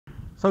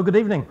So good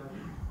evening.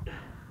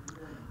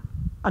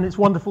 And it's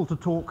wonderful to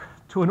talk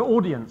to an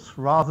audience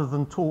rather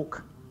than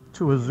talk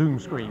to a Zoom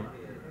screen.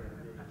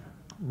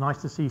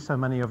 Nice to see so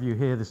many of you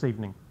here this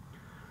evening.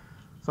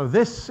 So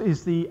this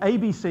is the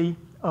ABC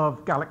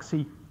of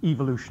galaxy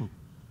evolution.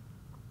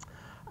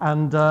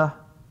 And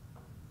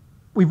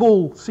we've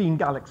all seen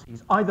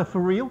galaxies, either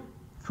for real,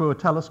 through a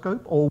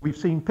telescope, or we've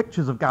seen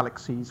pictures of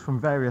galaxies from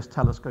various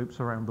telescopes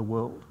around the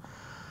world.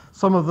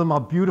 Some of them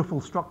are beautiful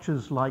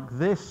structures like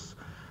this.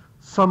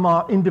 Some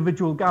are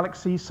individual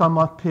galaxies, some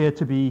appear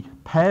to be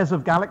pairs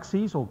of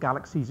galaxies or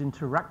galaxies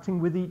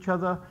interacting with each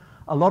other.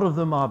 A lot of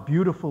them are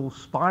beautiful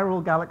spiral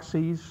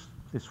galaxies,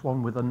 this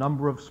one with a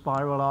number of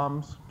spiral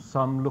arms.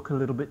 Some look a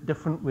little bit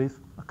different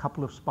with a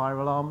couple of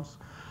spiral arms.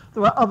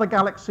 There are other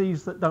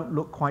galaxies that don't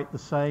look quite the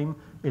same,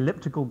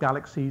 elliptical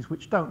galaxies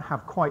which don't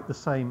have quite the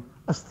same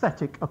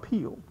aesthetic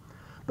appeal.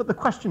 But the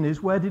question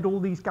is, where did all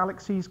these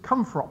galaxies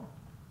come from?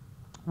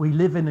 We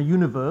live in a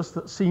universe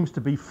that seems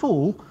to be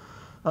full.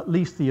 At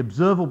least the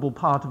observable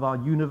part of our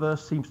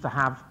universe seems to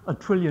have 1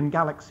 trillion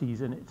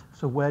galaxies in it.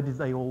 So where did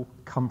they all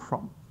come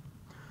from?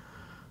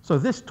 So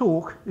this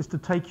talk is to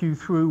take you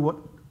through what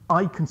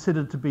I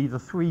consider to be the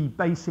 3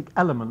 basic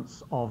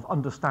elements of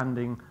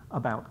understanding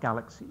about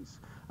galaxies.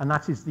 And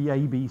that is the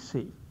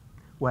ABC,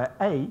 where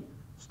A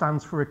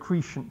stands for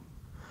accretion,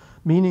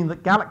 meaning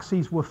that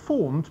galaxies were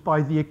formed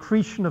by the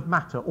accretion of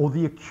matter, or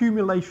the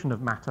accumulation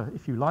of matter,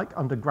 if you like,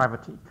 under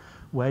gravity.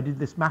 Where did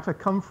this matter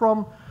come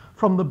from?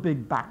 From the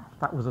Big Bang.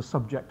 That was a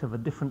subject of a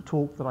different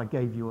talk that I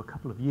gave you a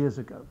couple of years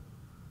ago.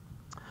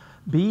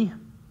 B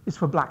is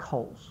for black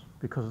holes,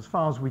 because as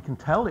far as we can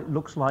tell, it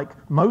looks like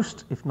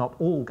most, if not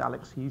all,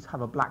 galaxies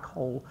have a black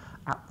hole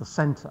at the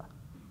center.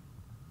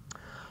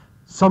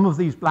 Some of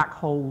these black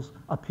holes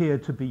appear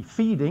to be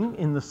feeding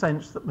in the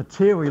sense that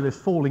material is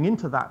falling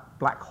into that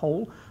black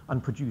hole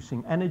and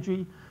producing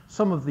energy.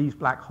 Some of these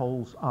black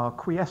holes are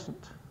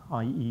quiescent,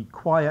 i.e.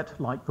 quiet,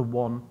 like the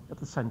one at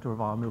the center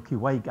of our Milky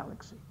Way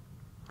galaxy.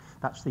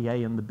 That's the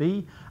A and the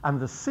B, and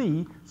the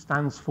C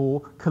stands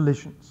for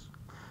collisions,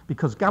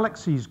 because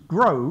galaxies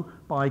grow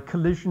by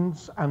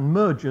collisions and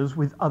mergers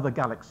with other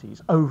galaxies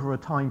over a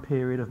time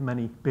period of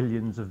many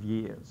billions of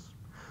years.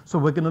 So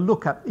we're going to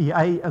look at the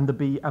A and the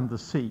B and the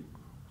C.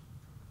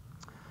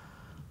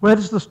 Where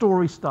does the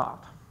story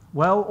start?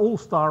 Well, all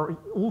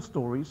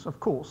stories, of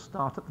course,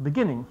 start at the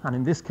beginning, and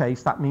in this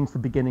case, that means the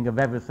beginning of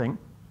everything,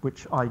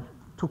 which I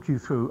took you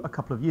through a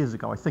couple of years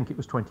ago. I think it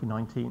was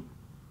 2019.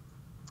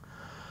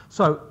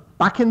 So,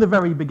 back in the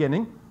very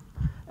beginning,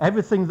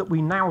 everything that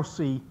we now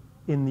see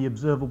in the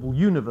observable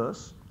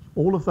universe,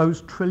 all of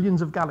those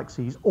trillions of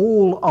galaxies,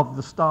 all of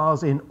the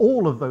stars in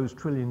all of those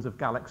trillions of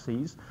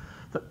galaxies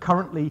that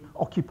currently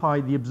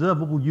occupy the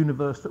observable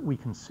universe that we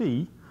can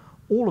see,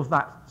 all of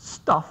that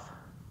stuff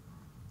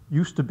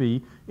used to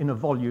be in a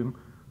volume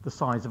the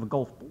size of a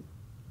golf ball.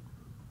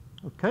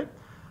 Okay?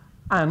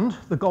 And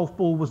the golf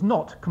ball was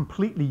not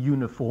completely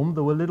uniform.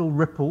 There were little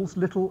ripples,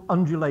 little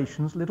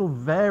undulations, little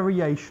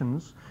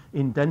variations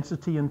in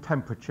density and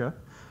temperature,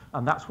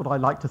 and that's what I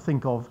like to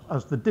think of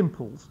as the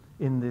dimples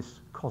in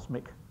this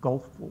cosmic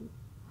golf ball.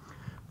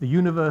 The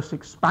universe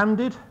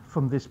expanded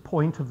from this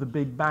point of the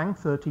Big Bang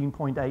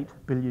 13.8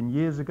 billion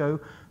years ago.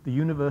 The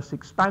universe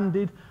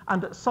expanded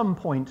and at some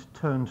point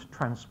turned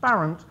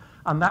transparent,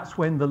 and that's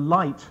when the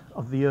light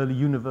of the early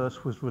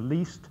universe was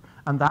released,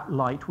 and that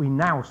light we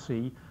now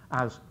see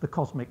as the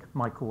cosmic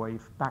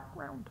microwave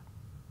background.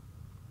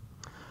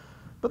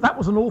 But that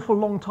was an awful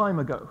long time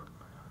ago.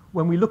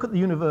 When we look at the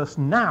universe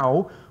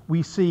now,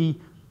 we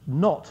see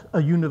not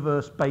a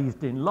universe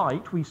bathed in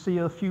light, we see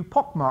a few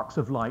pockmarks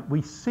of light.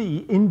 We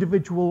see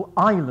individual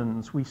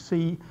islands, we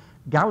see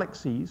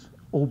galaxies,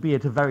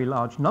 albeit a very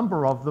large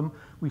number of them,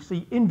 we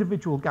see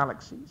individual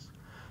galaxies.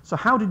 So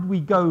how did we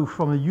go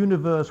from a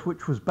universe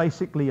which was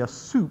basically a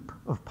soup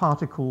of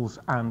particles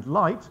and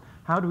light,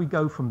 how do we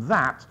go from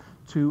that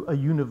to a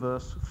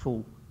universe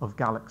full of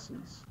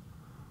galaxies?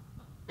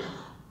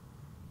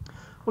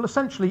 Well,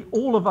 essentially,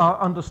 all of our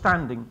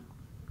understanding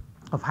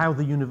of how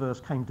the universe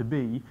came to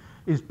be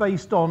is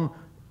based on,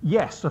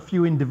 yes, a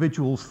few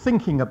individuals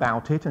thinking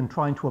about it and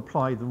trying to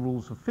apply the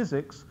rules of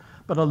physics,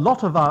 but a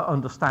lot of our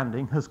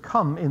understanding has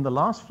come in the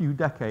last few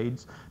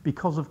decades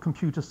because of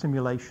computer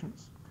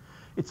simulations.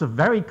 It's a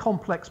very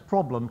complex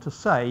problem to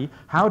say,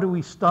 how do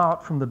we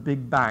start from the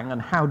Big Bang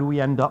and how do we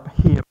end up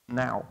here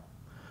now?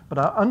 But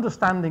our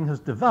understanding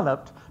has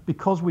developed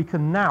because we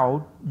can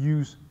now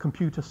use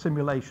computer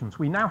simulations.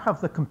 We now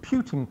have the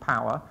computing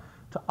power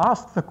to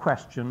ask the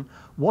question,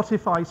 what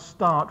if I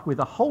start with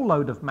a whole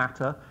load of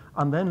matter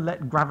and then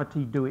let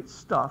gravity do its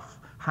stuff?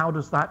 How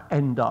does that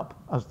end up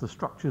as the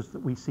structures that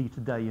we see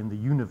today in the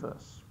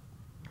universe?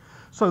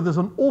 So there's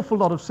an awful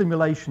lot of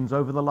simulations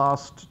over the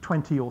last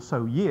 20 or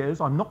so years.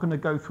 I'm not going to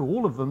go through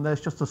all of them. There's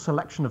just a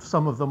selection of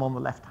some of them on the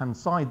left-hand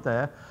side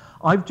there.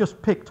 I've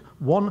just picked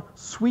one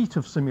suite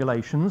of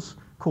simulations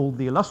called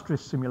the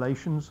illustrious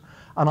simulations,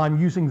 and I'm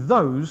using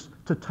those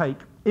to take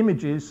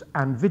images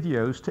and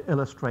videos to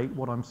illustrate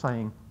what I'm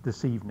saying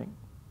this evening.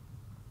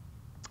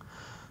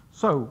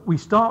 So we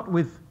start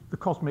with the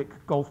cosmic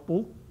golf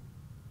ball,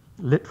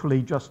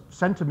 literally just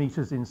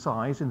centimeters in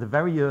size in the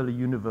very early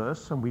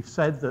universe, and we've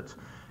said that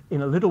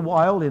in a little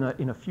while,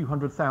 in a few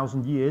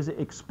 100,000 years, it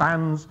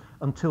expands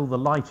until the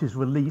light is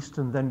released,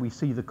 and then we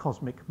see the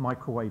cosmic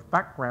microwave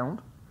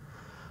background.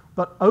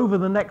 But over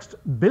the next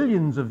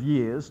billions of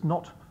years,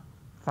 not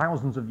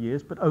thousands of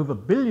years, but over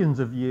billions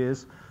of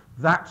years,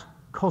 that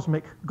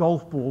cosmic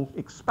golf ball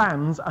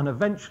expands, and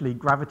eventually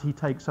gravity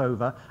takes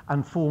over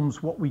and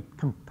forms what we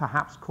can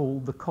perhaps call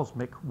the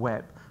cosmic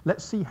web.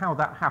 Let's see how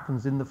that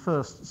happens in the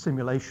first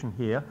simulation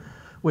here.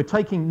 We're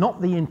taking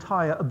not the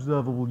entire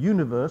observable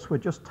universe, we're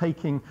just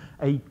taking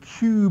a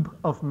cube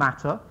of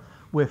matter.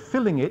 We're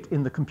filling it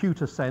in the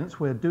computer sense.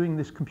 We're doing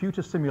this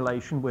computer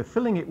simulation. We're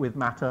filling it with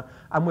matter,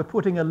 and we're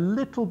putting a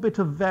little bit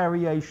of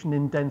variation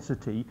in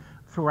density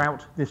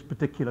throughout this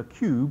particular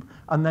cube,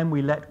 and then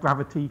we let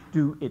gravity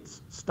do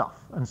its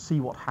stuff and see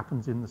what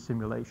happens in the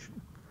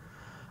simulation.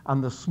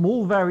 And the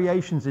small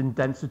variations in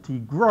density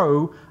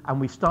grow, and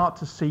we start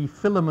to see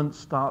filaments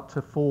start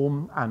to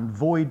form and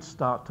voids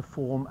start to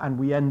form, and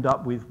we end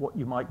up with what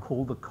you might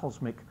call the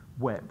cosmic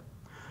web.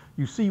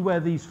 You see where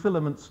these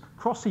filaments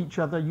cross each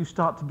other, you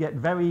start to get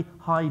very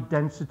high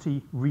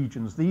density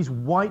regions. These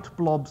white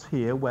blobs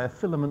here where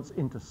filaments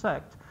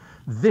intersect,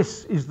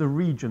 this is the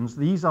regions,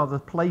 these are the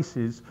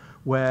places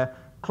where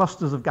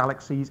clusters of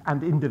galaxies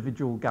and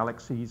individual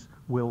galaxies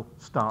will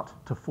start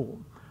to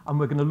form. And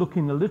we're going to look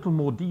in a little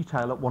more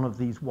detail at one of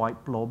these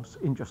white blobs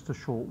in just a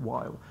short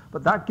while.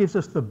 But that gives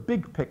us the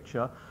big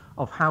picture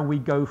of how we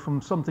go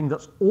from something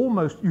that's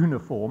almost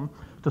uniform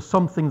to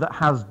something that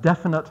has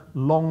definite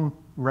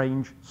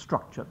long-range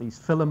structure, these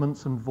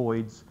filaments and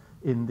voids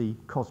in the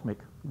cosmic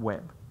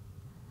web.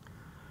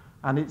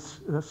 And it's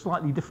a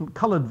slightly different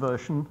colored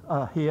version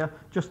here,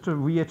 just to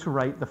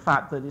reiterate the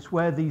fact that it's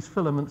where these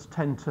filaments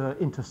tend to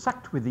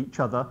intersect with each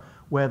other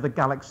where the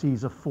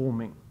galaxies are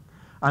forming.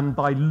 And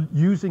by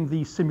using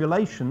these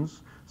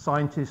simulations,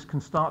 scientists can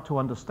start to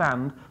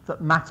understand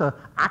that matter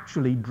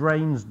actually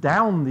drains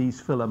down these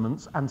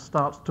filaments and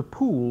starts to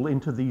pool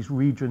into these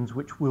regions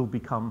which will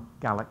become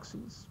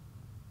galaxies.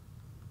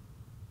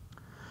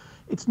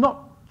 It's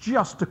not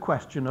just a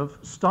question of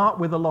start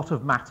with a lot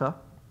of matter,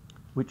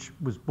 which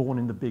was born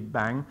in the Big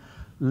Bang,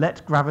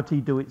 let gravity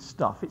do its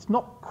stuff. It's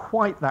not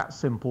quite that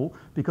simple,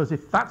 because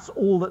if that's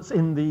all that's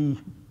in the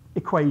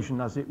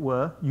equation, as it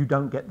were, you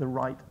don't get the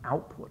right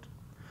output.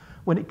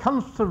 When it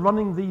comes to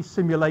running these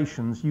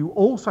simulations, you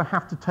also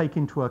have to take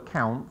into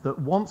account that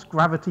once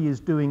gravity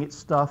is doing its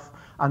stuff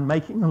and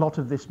making a lot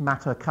of this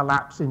matter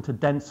collapse into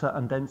denser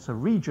and denser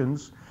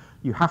regions,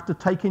 you have to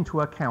take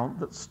into account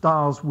that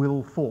stars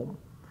will form.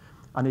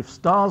 And if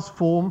stars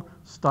form,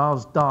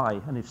 stars die.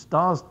 And if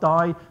stars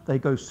die, they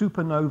go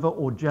supernova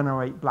or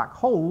generate black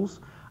holes,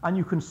 and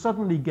you can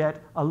suddenly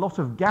get a lot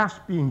of gas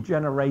being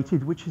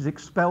generated which is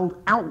expelled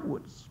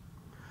outwards.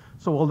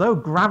 So although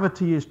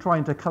gravity is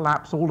trying to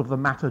collapse all of the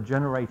matter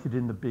generated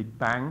in the Big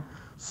Bang,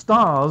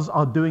 stars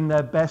are doing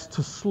their best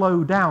to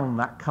slow down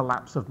that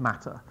collapse of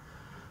matter.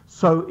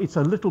 So it's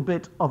a little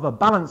bit of a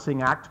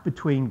balancing act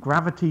between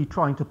gravity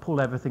trying to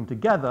pull everything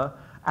together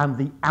and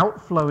the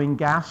outflowing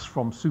gas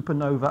from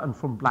supernova and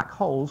from black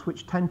holes,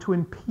 which tend to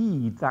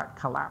impede that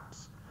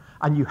collapse.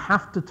 And you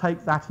have to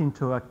take that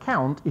into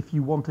account if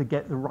you want to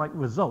get the right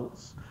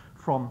results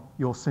from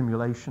your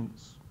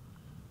simulations.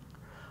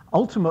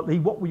 Ultimately,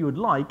 what we would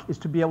like is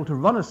to be able to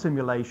run a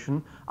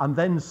simulation and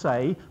then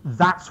say,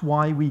 that's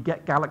why we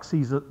get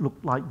galaxies that look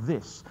like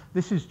this.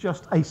 This is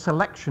just a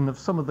selection of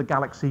some of the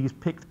galaxies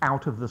picked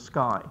out of the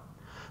sky.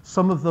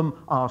 Some of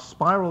them are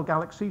spiral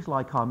galaxies,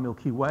 like our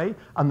Milky Way,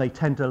 and they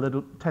tend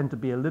to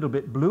be a little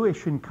bit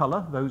bluish in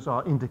color. Those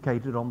are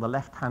indicated on the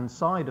left-hand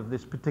side of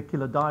this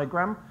particular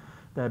diagram.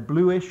 They're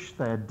bluish,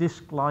 they're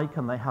disk-like,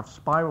 and they have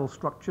spiral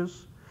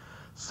structures.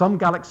 Some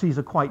galaxies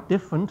are quite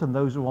different, and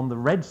those are on the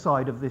red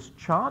side of this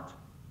chart,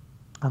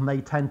 and they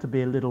tend to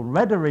be a little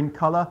redder in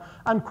color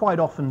and quite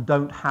often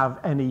don't have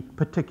any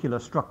particular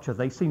structure.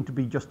 They seem to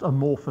be just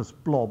amorphous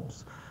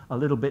blobs, a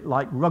little bit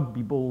like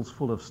rugby balls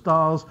full of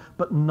stars,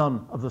 but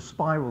none of the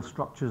spiral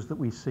structures that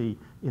we see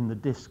in the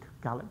disk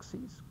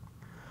galaxies.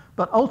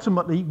 But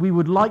ultimately, we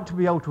would like to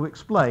be able to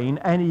explain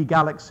any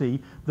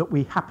galaxy that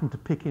we happen to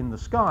pick in the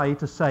sky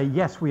to say,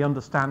 yes, we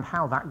understand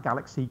how that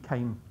galaxy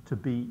came to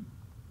be.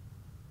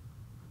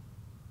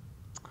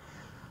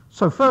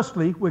 So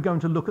firstly, we're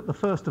going to look at the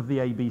first of the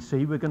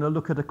ABC. We're going to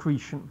look at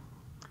accretion.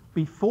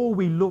 Before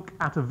we look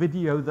at a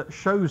video that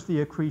shows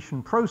the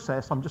accretion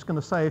process, I'm just going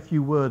to say a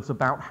few words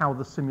about how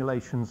the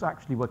simulations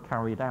actually were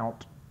carried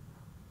out.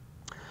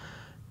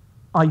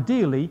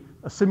 Ideally,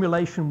 a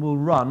simulation will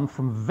run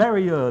from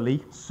very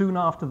early, soon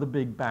after the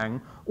Big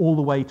Bang, all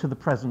the way to the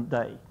present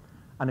day.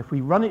 And if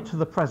we run it to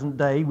the present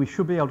day, we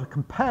should be able to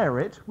compare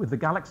it with the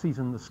galaxies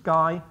in the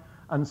sky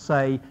and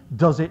say,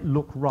 does it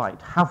look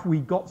right? Have we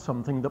got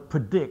something that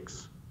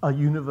predicts a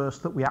universe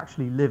that we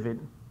actually live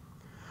in?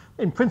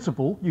 In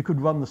principle, you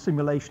could run the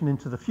simulation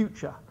into the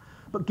future,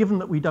 but given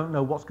that we don't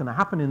know what's going to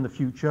happen in the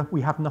future,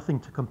 we have nothing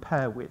to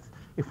compare with.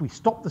 If we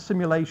stop the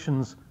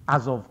simulations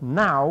as of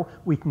now,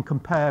 we can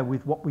compare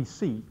with what we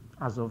see,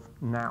 as of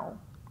now.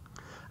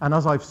 And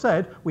as I've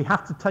said, we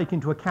have to take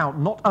into account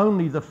not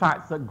only the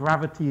fact that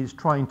gravity is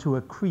trying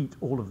to accrete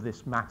all of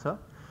this matter,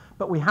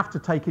 but we have to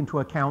take into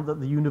account that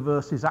the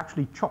universe is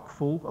actually chock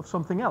full of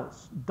something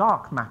else,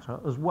 dark matter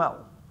as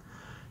well.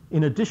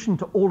 In addition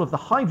to all of the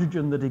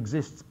hydrogen that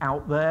exists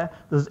out there,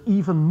 there's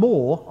even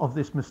more of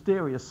this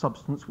mysterious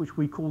substance which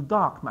we call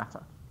dark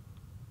matter.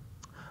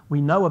 We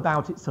know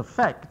about its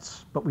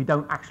effects, but we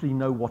don't actually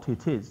know what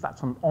it is.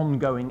 That's an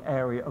ongoing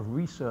area of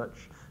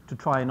research to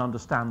try and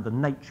understand the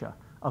nature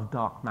of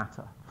dark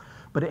matter.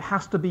 But it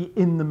has to be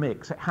in the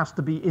mix, it has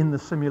to be in the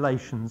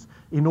simulations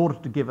in order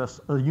to give us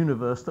a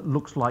universe that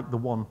looks like the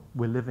one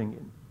we're living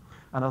in.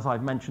 And as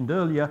I've mentioned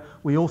earlier,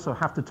 we also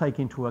have to take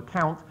into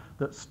account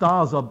that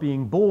stars are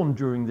being born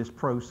during this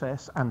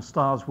process, and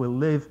stars will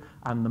live,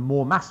 and the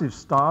more massive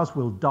stars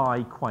will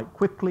die quite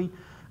quickly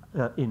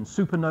in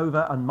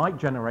supernova and might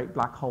generate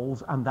black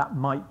holes, and that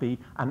might be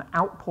an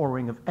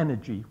outpouring of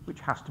energy which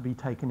has to be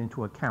taken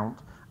into account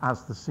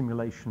as the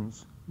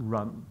simulations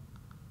run.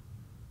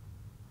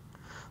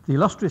 The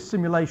illustrious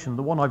simulation,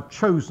 the one I've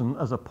chosen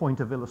as a point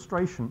of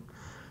illustration,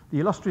 the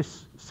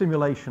illustrious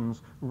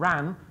simulations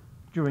ran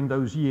during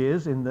those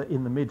years in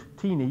the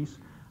mid-teenies,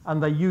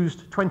 and they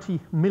used 20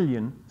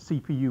 million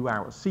CPU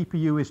hours.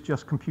 CPU is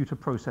just computer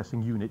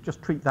processing unit.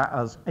 Just treat that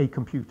as a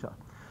computer.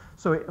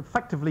 So it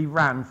effectively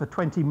ran for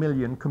 20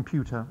 million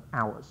computer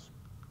hours.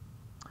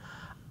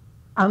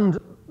 And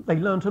they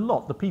learned a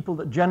lot. The people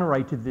that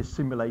generated this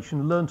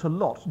simulation learned a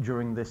lot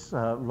during this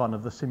run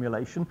of the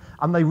simulation,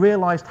 and they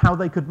realized how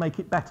they could make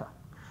it better.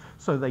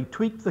 So they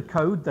tweaked the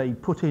code, they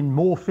put in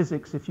more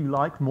physics, if you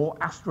like, more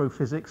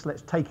astrophysics.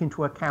 Let's take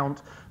into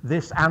account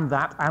this and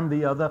that and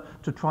the other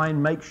to try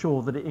and make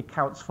sure that it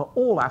accounts for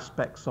all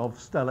aspects of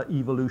stellar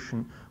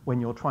evolution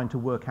when you're trying to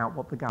work out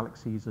what the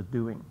galaxies are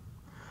doing.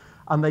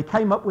 And they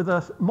came up with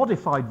a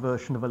modified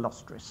version of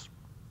Illustris.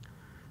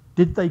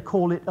 Did they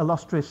call it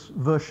Illustris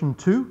version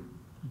 2?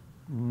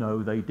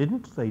 No, they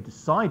didn't. They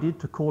decided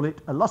to call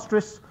it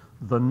Illustris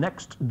the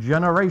Next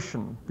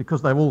Generation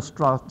because they're all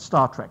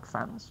Star Trek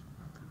fans.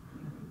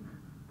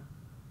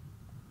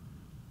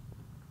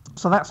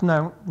 So that's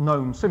now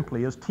known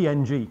simply as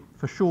TNG.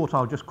 For short,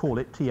 I'll just call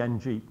it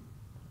TNG.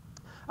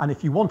 And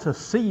if you want to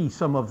see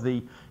some of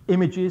the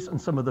images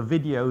and some of the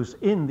videos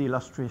in the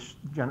Illustris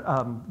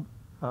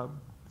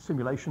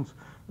simulations,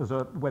 there's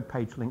a web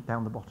page link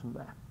down the bottom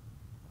there.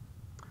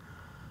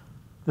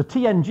 The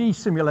TNG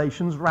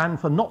simulations ran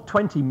for not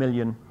 20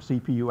 million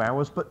CPU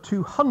hours, but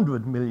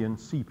 200 million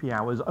CPU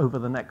hours over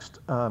the next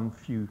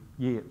few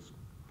years.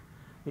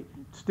 It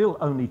still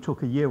only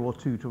took a year or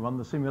two to run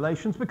the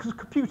simulations because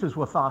computers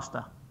were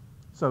faster.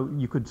 So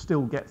you could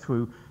still get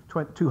through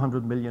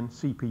 200 million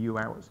CPU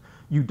hours.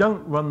 You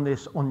don't run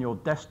this on your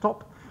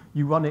desktop,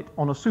 you run it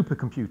on a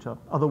supercomputer.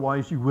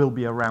 Otherwise, you will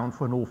be around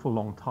for an awful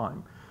long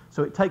time.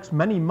 So it takes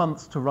many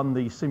months to run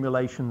these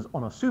simulations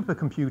on a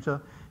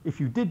supercomputer. If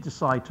you did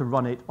decide to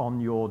run it on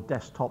your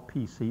desktop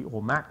PC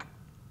or Mac,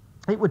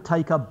 it would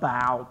take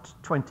about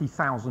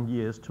 20,000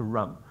 years to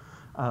run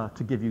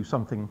to give you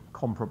something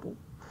comparable.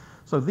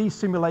 So these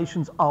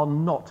simulations are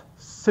not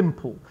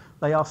simple.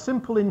 They are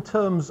simple in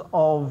terms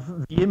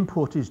of the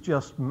input is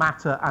just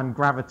matter and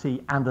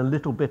gravity and a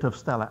little bit of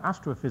stellar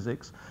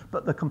astrophysics,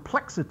 but the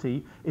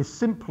complexity is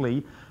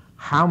simply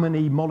how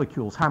many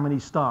molecules, how many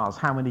stars,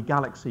 how many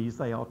galaxies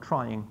they are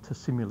trying to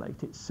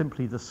simulate. It's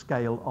simply the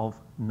scale of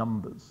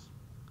numbers.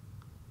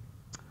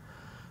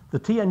 The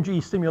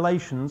TNG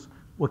simulations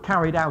were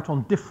carried out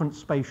on different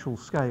spatial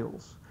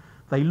scales.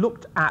 They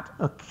looked at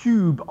a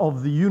cube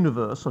of the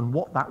universe and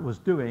what that was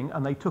doing,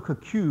 and they took a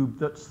cube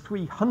that's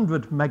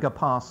 300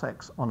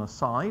 megaparsecs on a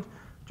side.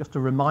 Just a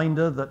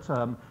reminder that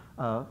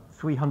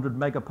 300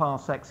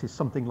 megaparsecs is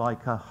something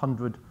like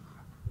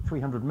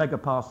 300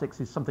 megaparsecs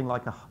is something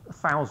like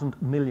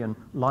 1,000 million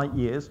light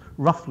years,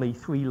 roughly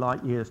 3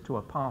 light years to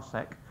a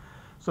parsec.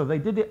 So they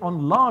did it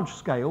on large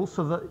scale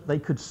so that they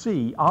could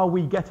see, are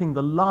we getting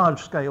the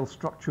large scale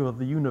structure of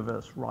the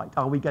universe right?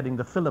 Are we getting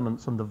the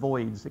filaments and the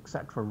voids,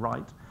 etc.,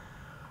 right?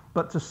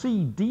 But to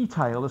see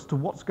detail as to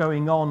what's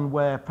going on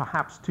where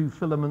perhaps two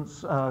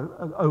filaments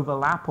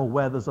overlap or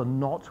where there's a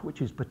knot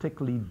which is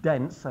particularly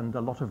dense and a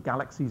lot of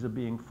galaxies are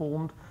being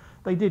formed,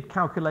 they did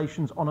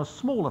calculations on a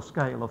smaller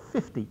scale of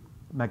 50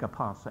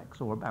 megaparsecs,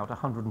 or about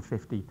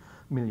 150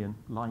 million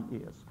light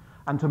years.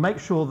 And to make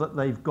sure that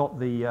they've got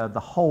the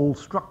whole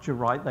structure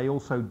right, they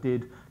also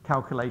did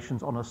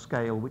calculations on a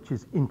scale which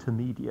is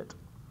intermediate.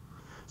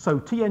 So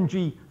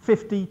TNG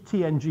 50,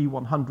 TNG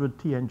 100,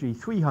 TNG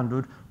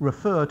 300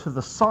 refer to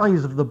the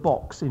size of the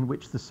box in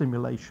which the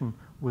simulation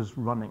was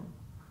running.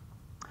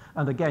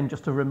 And again,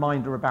 just a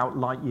reminder about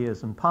light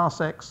years and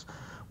parsecs.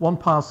 1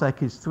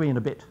 parsec is 3 and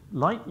a bit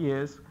light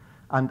years,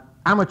 and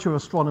amateur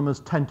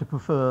astronomers tend to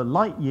prefer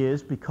light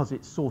years because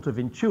it's sort of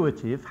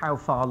intuitive how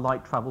far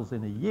light travels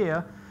in a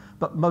year.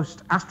 But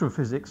most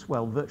astrophysics,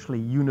 well, virtually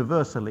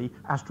universally,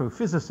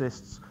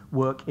 astrophysicists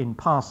work in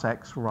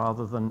parsecs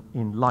rather than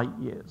in light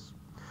years.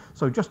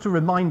 So just to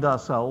remind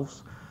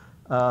ourselves,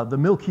 The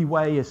Milky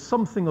Way is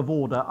something of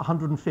order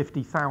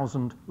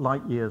 150,000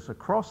 light years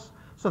across,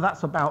 so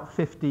that's about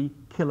 50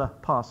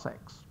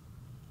 kiloparsecs.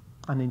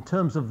 And in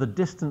terms of the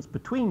distance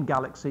between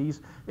galaxies,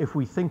 if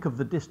we think of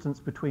the distance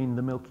between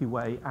the Milky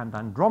Way and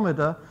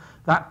Andromeda,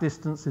 that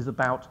distance is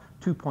about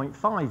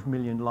 2.5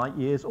 million light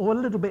years, or a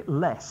little bit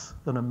less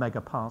than a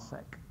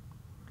megaparsec.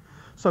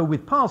 So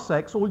with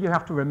parsecs, all you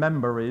have to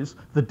remember is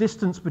the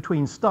distance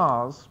between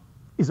stars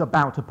is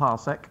about a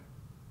parsec,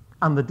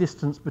 and the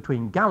distance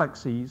between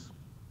galaxies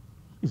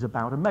is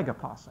about a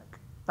megaparsec.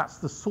 That's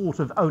the sort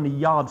of only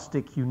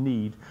yardstick you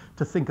need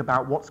to think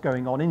about what's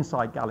going on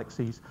inside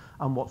galaxies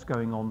and what's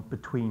going on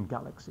between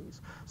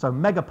galaxies. So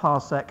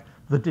megaparsec,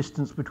 the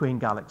distance between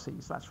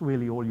galaxies. That's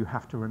really all you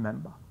have to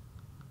remember.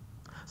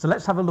 So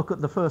let's have a look at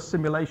the first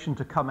simulation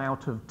to come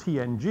out of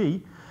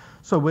TNG.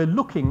 So we're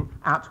looking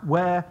at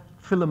where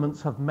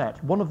filaments have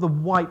met. One of the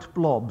white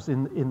blobs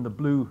in the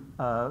blue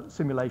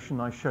simulation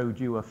I showed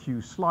you a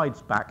few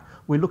slides back,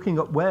 we're looking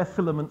at where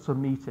filaments are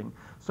meeting.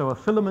 So a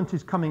filament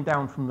is coming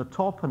down from the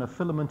top, and a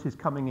filament is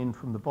coming in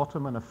from the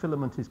bottom, and a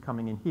filament is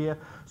coming in here.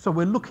 So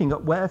we're looking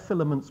at where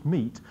filaments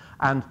meet,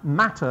 and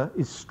matter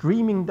is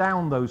streaming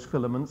down those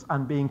filaments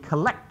and being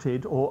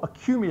collected or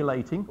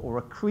accumulating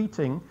or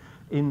accreting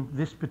in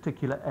this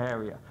particular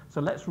area.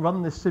 So let's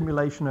run this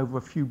simulation over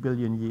a few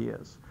billion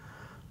years.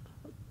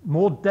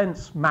 More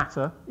dense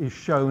matter is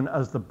shown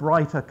as the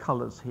brighter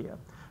colors here.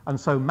 And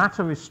so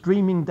matter is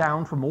streaming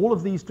down from all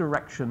of these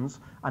directions,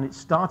 and it's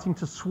starting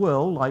to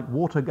swirl like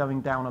water going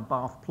down a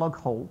bath plug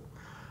hole.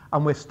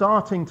 And we're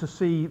starting to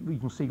see, you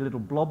can see little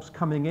blobs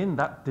coming in.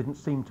 That didn't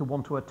seem to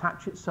want to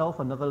attach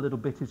itself. Another little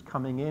bit is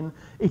coming in.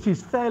 It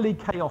is fairly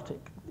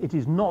chaotic. It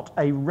is not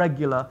a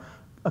regular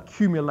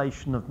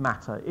accumulation of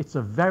matter. It's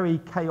a very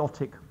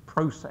chaotic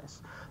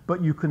process.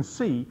 But you can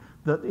see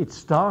that it's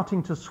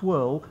starting to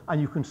swirl,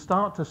 and you can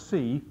start to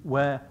see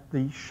where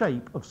the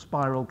shape of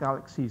spiral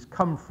galaxies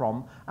come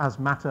from as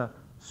matter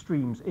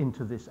streams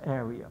into this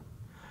area.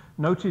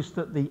 Notice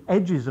that the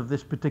edges of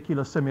this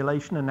particular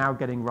simulation are now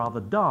getting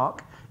rather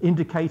dark,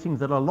 indicating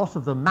that a lot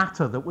of the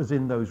matter that was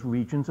in those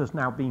regions has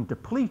now been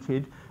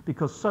depleted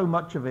because so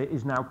much of it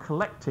is now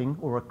collecting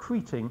or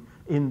accreting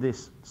in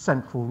this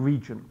central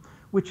region,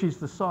 which is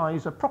the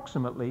size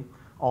approximately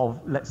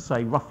of, let's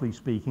say, roughly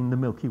speaking, the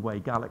Milky Way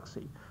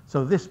galaxy.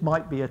 So this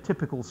might be a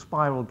typical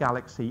spiral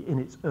galaxy in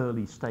its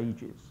early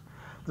stages.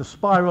 The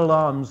spiral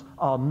arms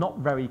are not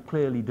very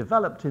clearly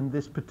developed in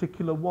this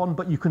particular one,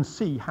 but you can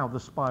see how the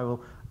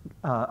spiral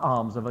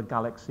arms of a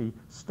galaxy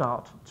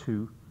start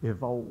to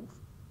evolve.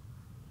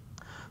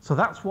 So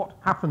that's what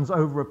happens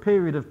over a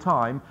period of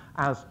time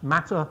as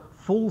matter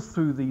falls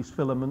through these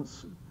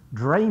filaments,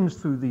 drains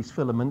through these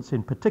filaments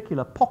in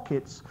particular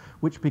pockets,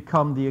 which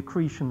become the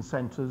accretion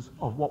centers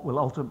of what will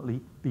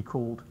ultimately be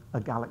called a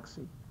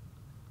galaxy.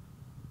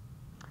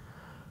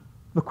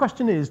 The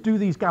question is, do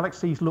these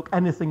galaxies look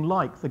anything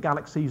like the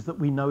galaxies that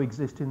we know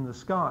exist in the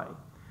sky?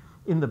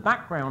 In the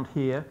background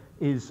here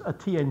is a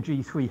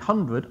TNG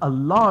 300, a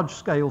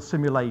large-scale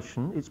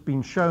simulation. It's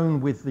been shown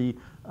with the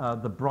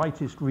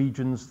brightest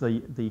regions,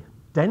 the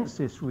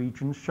densest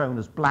regions shown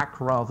as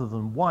black rather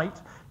than white,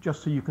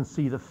 just so you can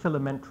see the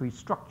filamentary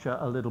structure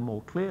a little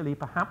more clearly,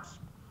 perhaps.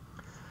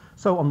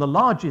 So on the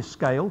largest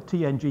scale,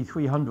 TNG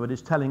 300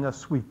 is telling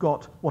us we've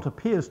got what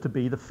appears to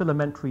be the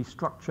filamentary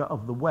structure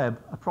of the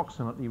web,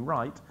 approximately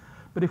right.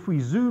 But if we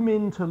zoom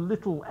into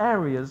little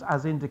areas,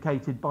 as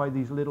indicated by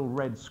these little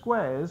red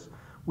squares,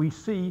 we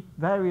see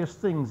various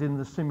things in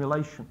the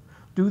simulation.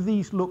 Do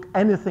these look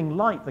anything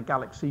like the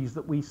galaxies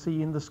that we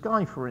see in the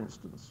sky, for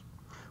instance?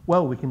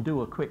 Well, we can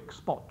do a quick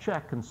spot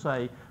check and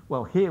say,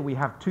 well, here we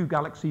have two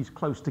galaxies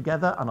close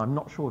together, and I'm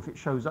not sure if it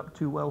shows up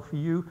too well for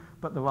you,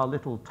 but there are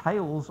little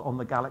tails on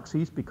the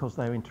galaxies because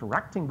they're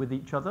interacting with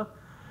each other.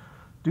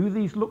 Do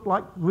these look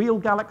like real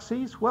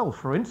galaxies? Well,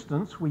 for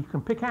instance, we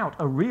can pick out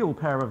a real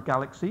pair of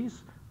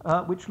galaxies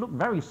which look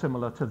very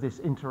similar to this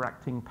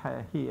interacting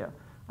pair here.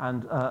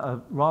 And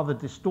a rather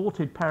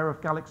distorted pair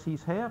of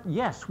galaxies here.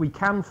 Yes, we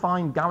can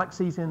find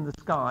galaxies in the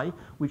sky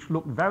which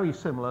look very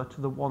similar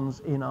to the ones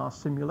in our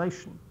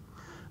simulation.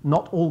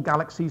 Not all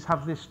galaxies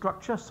have this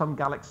structure. Some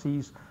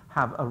galaxies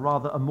have a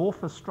rather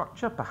amorphous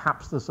structure.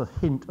 Perhaps there's a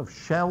hint of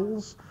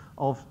shells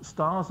of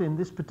stars in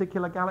this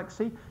particular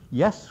galaxy.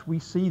 Yes, we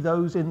see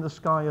those in the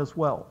sky as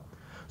well.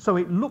 So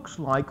it looks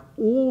like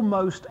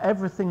almost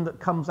everything that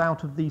comes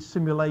out of these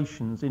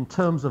simulations in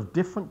terms of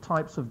different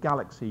types of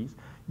galaxies,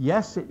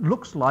 yes, it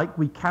looks like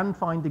we can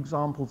find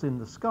examples in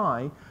the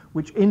sky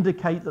which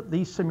indicate that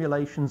these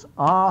simulations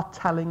are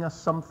telling us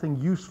something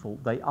useful.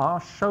 They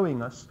are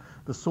showing us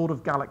the sort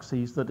of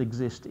galaxies that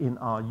exist in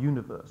our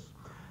universe.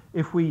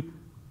 If we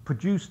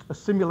produced a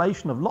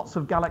simulation of lots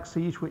of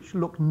galaxies which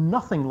look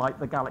nothing like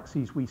the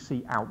galaxies we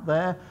see out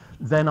there,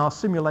 then our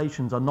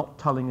simulations are not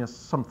telling us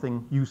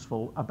something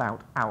useful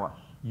about our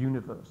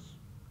universe.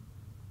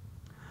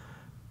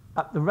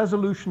 At the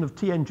resolution of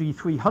TNG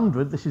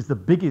 300, this is the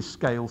biggest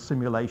scale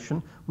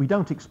simulation, we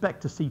don't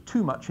expect to see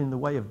too much in the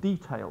way of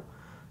detail.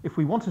 If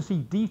we want to see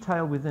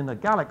detail within a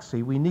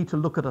galaxy, we need to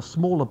look at a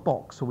smaller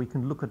box so we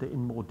can look at it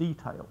in more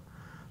detail.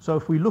 So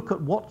if we look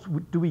at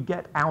what do we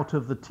get out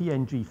of the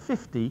TNG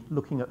 50,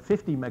 looking at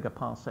 50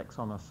 megaparsecs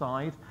on a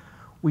side,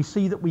 we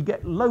see that we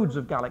get loads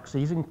of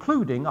galaxies,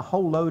 including a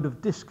whole load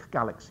of disk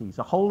galaxies,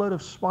 a whole load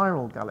of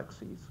spiral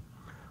galaxies.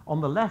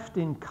 On the left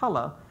in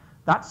color,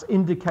 that's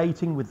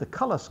indicating with the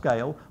color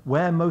scale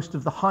where most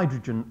of the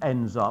hydrogen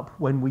ends up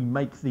when we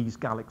make these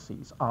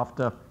galaxies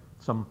after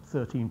some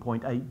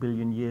 13.8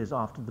 billion years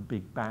after the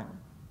Big Bang.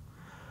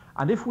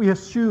 And if we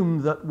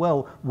assume that,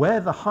 well, where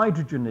the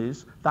hydrogen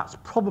is, that's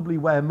probably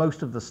where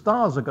most of the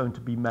stars are going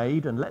to be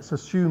made, and let's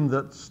assume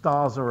that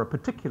stars are a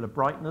particular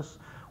brightness,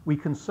 we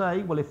can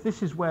say, well, if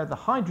this is where the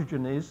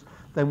hydrogen is,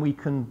 then we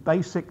can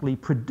basically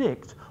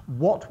predict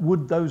what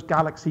would those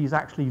galaxies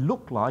actually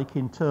look like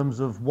in terms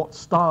of what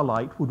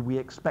starlight would we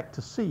expect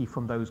to see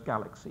from those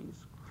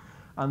galaxies.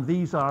 And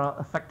these are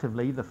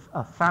effectively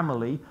a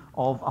family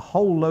of a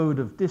whole load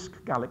of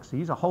disk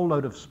galaxies, a whole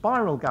load of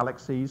spiral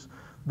galaxies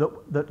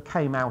that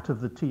came out of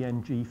the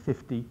TNG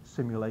 50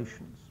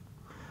 simulations.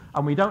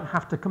 And we don't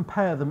have to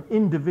compare them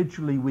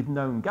individually with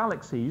known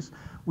galaxies.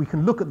 We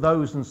can look at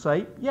those and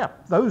say, yeah,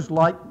 those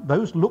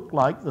look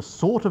like the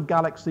sort of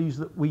galaxies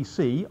that we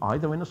see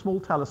either in a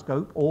small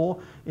telescope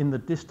or in the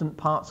distant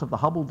parts of the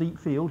Hubble Deep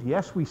Field.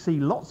 Yes, we see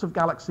lots of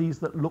galaxies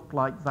that look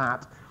like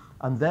that,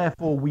 and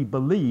therefore we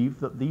believe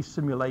that these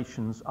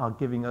simulations are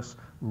giving us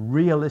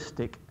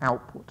realistic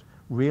output.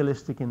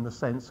 Realistic in the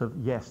sense of,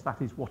 yes,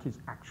 that is what is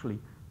actually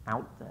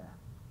out there.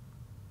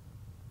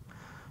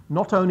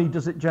 Not only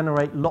does it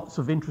generate lots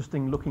of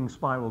interesting looking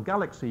spiral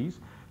galaxies,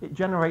 it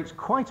generates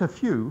quite a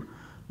few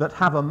that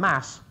have a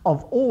mass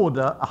of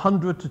order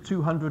 100 to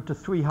 200 to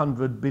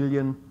 300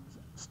 billion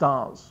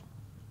stars.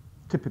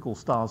 Typical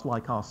stars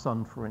like our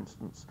sun, for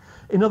instance.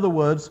 In other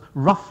words,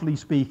 roughly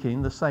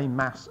speaking, the same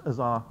mass as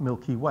our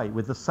Milky Way,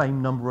 with the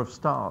same number of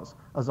stars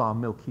as our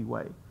Milky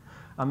Way.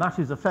 And that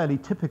is a fairly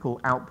typical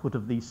output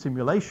of these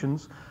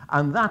simulations,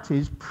 and that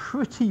is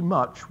pretty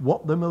much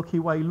what the Milky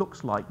Way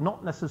looks like.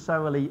 Not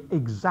necessarily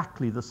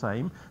exactly the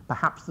same.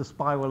 Perhaps the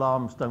spiral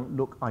arms don't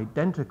look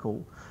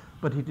identical,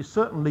 but it is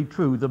certainly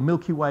true the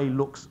Milky Way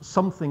looks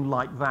something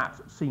like that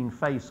seen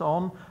face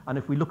on, and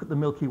if we look at the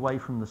Milky Way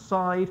from the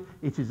side,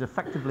 it is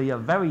effectively a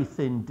very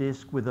thin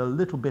disk with a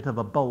little bit of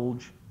a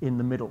bulge in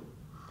the middle,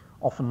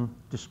 often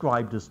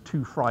described as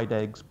two fried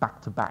eggs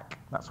back to back.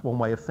 That's one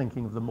way of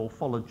thinking of the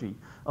morphology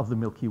of the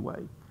Milky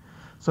Way.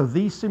 So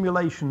these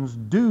simulations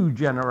do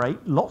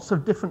generate lots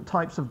of different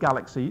types of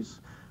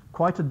galaxies,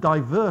 quite a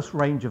diverse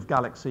range of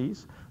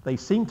galaxies. They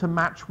seem to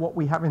match what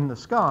we have in the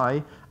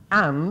sky,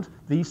 and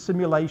these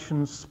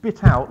simulations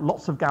spit out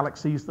lots of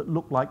galaxies that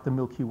look like the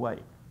Milky Way.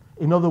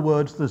 In other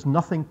words, there's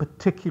nothing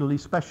particularly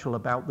special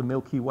about the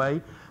Milky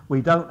Way.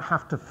 We don't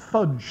have to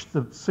fudge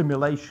the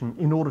simulation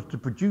in order to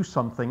produce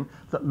something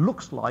that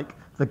looks like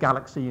the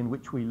galaxy in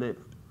which we live.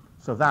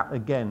 So that,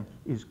 again,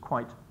 is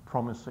quite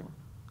promising.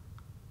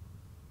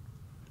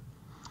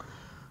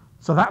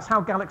 So that's how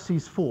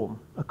galaxies form.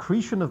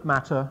 Accretion of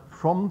matter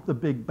from the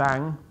Big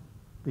Bang.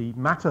 The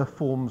matter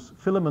forms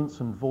filaments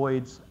and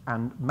voids,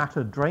 and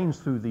matter drains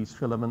through these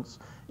filaments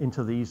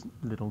into these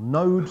little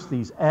nodes,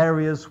 these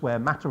areas where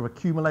matter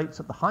accumulates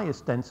at the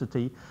highest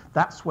density.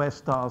 That's where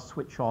stars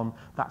switch on.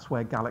 That's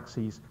where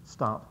galaxies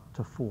start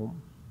to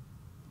form.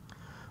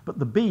 But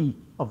the B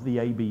of the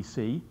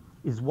ABC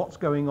is what's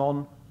going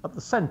on at the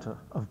center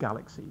of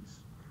galaxies.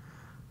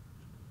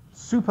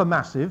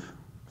 Supermassive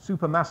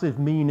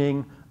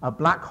meaning a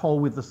black hole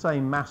with the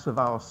same mass of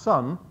our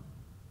sun,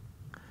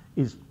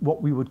 is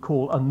what we would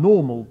call a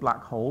normal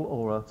black hole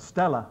or a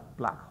stellar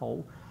black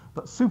hole.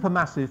 But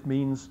supermassive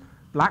means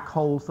black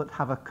holes that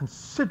have a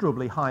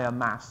considerably higher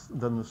mass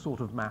than the sort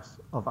of mass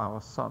of our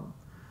sun.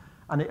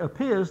 And it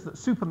appears that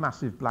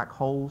supermassive black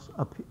holes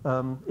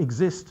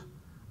exist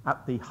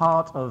at the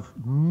heart of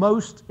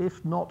most,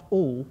 if not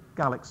all,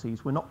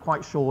 galaxies. We're not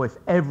quite sure if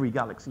every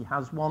galaxy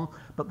has one,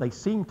 but they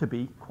seem to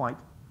be quite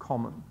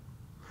common.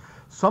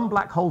 Some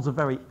black holes are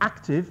very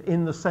active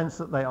in the sense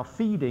that they are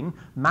feeding.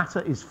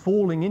 Matter is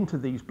falling into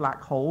these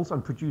black holes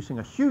and producing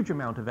a huge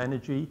amount of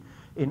energy.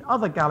 In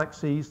other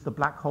galaxies, the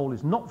black hole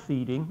is not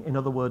feeding. In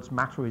other words,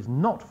 matter is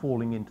not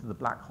falling into the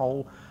black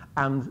hole,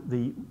 and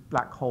the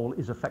black hole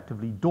is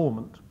effectively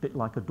dormant, a bit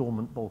like a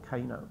dormant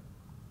volcano.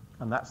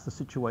 And that's the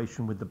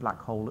situation with the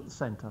black hole at the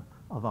center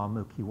of our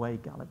Milky Way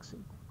galaxy.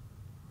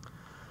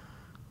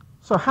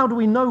 So how do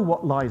we know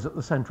what lies at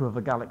the center of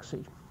a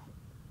galaxy?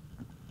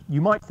 You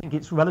might think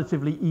it's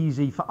relatively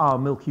easy for our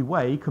Milky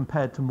Way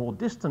compared to more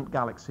distant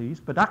galaxies,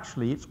 but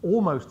actually it's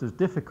almost as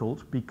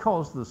difficult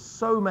because there's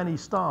so many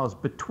stars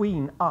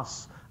between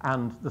us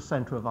and the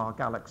center of our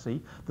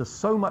galaxy. There's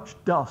so much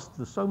dust,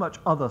 there's so much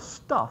other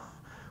stuff,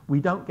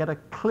 we don't get a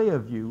clear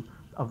view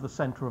of the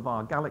center of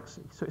our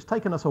galaxy. So it's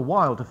taken us a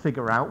while to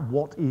figure out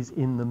what is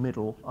in the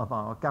middle of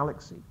our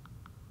galaxy.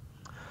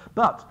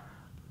 But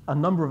a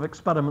number of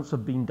experiments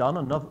have been done,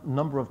 a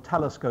number of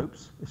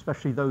telescopes,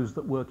 especially those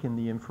that work in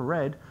the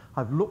infrared,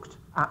 have looked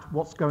at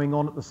what's going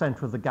on at the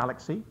center of the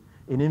galaxy.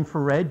 In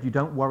infrared, you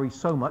don't worry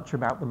so much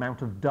about the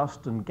amount of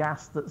dust and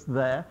gas that's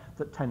there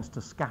that tends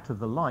to scatter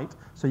the light,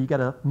 so you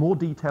get a more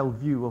detailed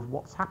view of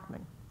what's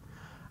happening.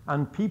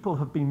 and people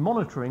have been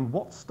monitoring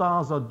what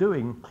stars are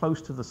doing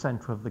close to the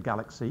center of the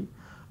galaxy,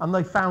 and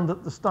they found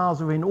that the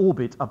stars are in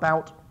orbit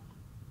about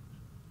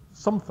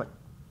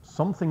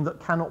something that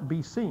cannot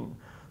be seen,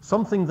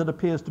 something that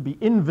appears to be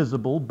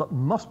invisible but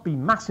must be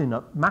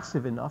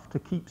massive enough to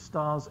keep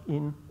stars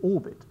in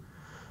orbit.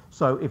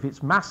 So if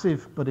it's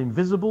massive but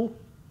invisible,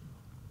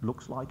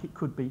 looks like it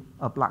could be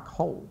a black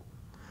hole.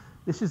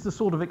 This is the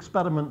sort of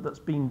experiment that's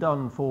been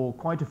done for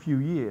quite a few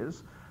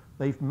years.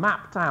 They've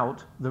mapped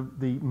out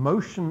the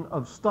motion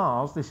of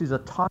stars. This is a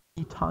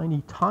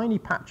tiny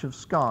patch of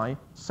sky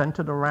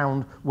centered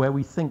around where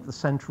we think the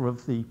center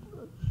of the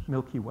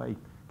Milky Way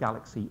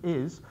galaxy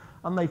is,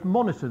 and they've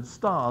monitored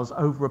stars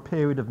over a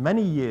period of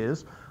many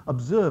years,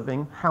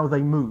 observing how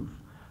they move.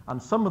 And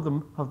some of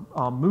them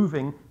are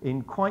moving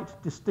in quite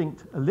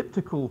distinct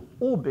elliptical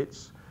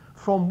orbits,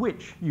 from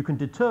which you can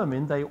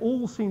determine they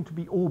all seem to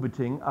be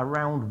orbiting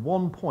around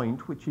one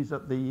point, which is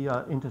at the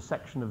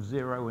intersection of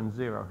 0 and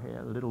 0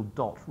 here, a little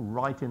dot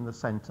right in the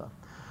center.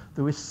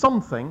 There is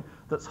something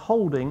that's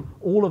holding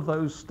all of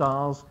those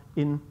stars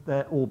in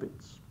their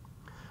orbits.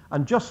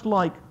 And just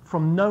like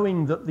from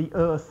knowing that the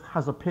Earth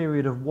has a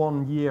period of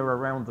 1 year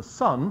around the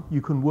sun,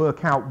 you can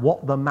work out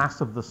what the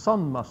mass of the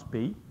sun must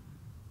be.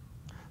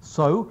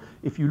 So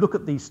if you look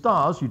at these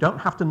stars, you don't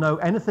have to know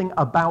anything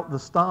about the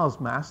star's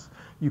mass.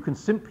 You can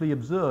simply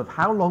observe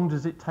how long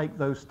does it take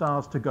those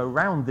stars to go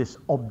round this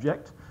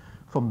object.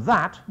 From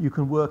that, you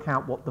can work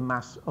out what the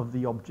mass of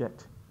the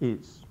object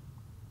is.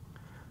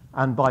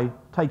 And by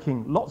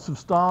taking lots of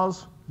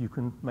stars, you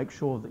can make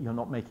sure that you're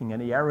not making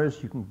any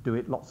errors. You can do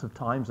it lots of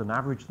times and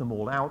average them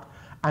all out.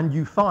 And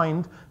you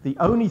find the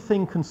only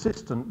thing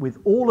consistent with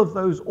all of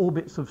those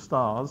orbits of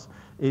stars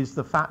is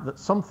the fact that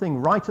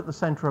something right at the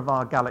center of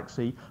our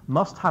galaxy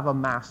must have a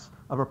mass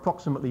of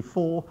approximately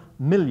 4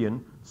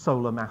 million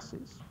solar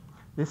masses.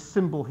 This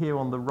symbol here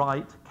on the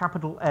right,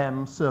 capital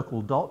M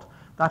circle dot,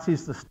 that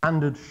is the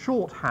standard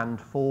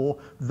shorthand for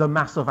the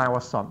mass of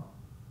our sun.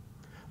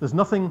 There's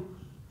nothing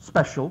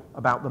special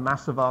about the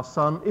mass of our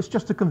sun. It's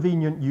just a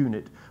convenient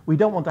unit. We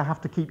don't want to have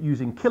to keep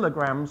using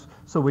kilograms,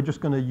 so we're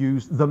just going to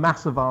use the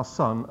mass of our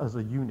sun as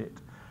a unit.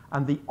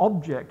 And the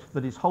object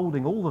that is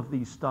holding all of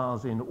these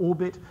stars in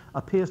orbit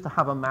appears to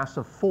have a mass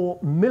of 4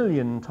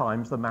 million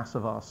times the mass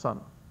of our sun.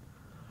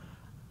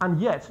 And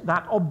yet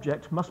that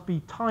object must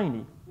be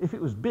tiny. If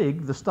it was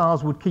big, the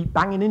stars would keep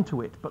banging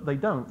into it, but they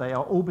don't. They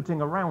are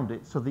orbiting around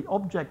it, so the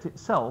object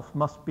itself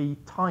must be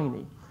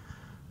tiny.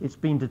 It's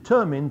been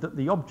determined that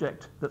the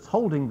object that's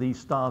holding these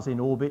stars in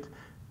orbit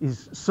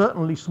is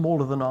certainly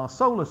smaller than our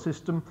solar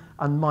system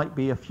and might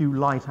be a few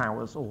light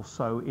hours or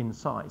so in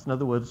size. In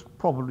other words,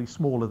 probably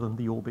smaller than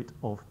the orbit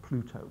of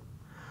Pluto.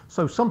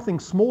 So something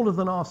smaller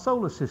than our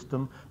solar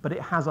system, but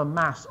it has a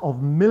mass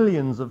of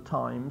millions of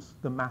times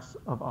the mass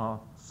of our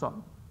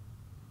sun.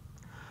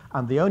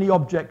 And the only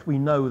object we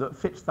know that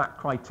fits that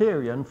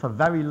criterion for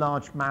very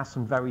large mass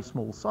and very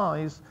small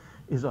size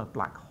is a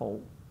black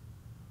hole.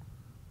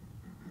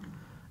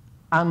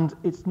 And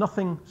it's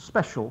nothing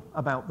special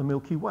about the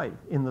Milky Way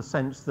in the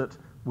sense that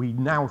we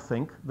now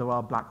think there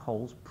are black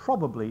holes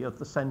probably at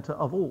the center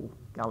of all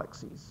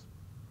galaxies.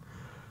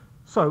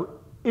 So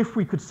if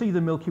we could see the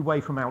Milky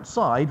Way from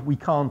outside, we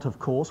can't, of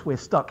course. We're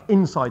stuck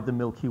inside the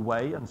Milky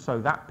Way, and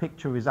so that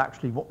picture is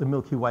actually what the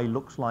Milky Way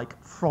looks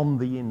like from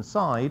the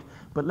inside.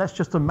 But let's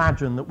just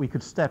imagine that we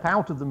could step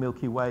out of the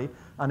Milky Way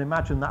and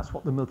imagine that's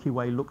what the Milky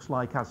Way looks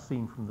like as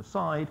seen from the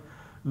side.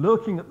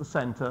 Lurking at the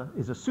center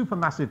is a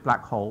supermassive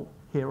black hole.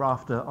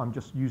 Hereafter, I'm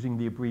just using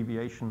the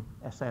abbreviation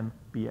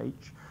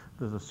SMBH.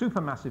 There's a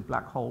supermassive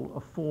black hole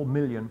of 4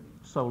 million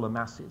solar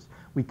masses.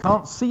 We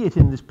can't see it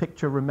in this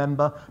picture,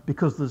 remember,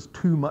 because there's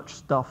too much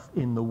stuff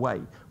in the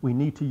way. We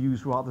need to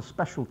use rather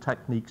special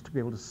techniques to be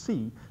able to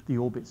see the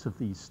orbits of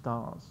these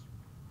stars.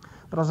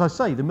 But as I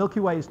say, the Milky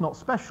Way is not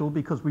special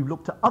because we've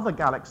looked at other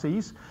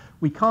galaxies.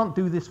 We can't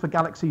do this for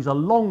galaxies a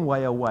long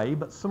way away,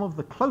 but some of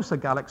the closer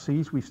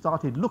galaxies, we've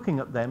started looking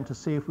at them to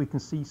see if we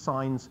can see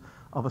signs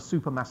of a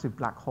supermassive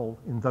black hole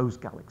in those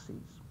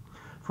galaxies.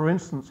 For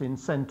instance, in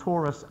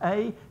Centaurus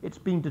A, it's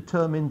been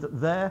determined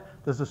that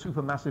there's a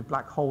supermassive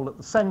black hole at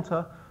the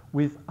center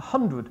with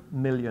 100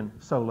 million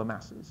solar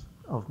masses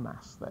of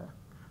mass there.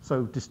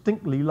 So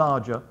distinctly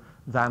larger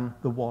than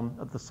the one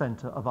at the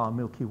center of our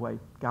Milky Way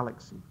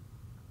galaxy.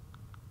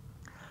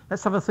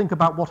 Let's have a think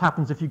about what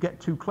happens if you get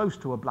too close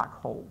to a black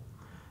hole.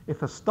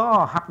 If a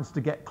star happens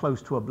to get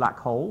close to a black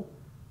hole,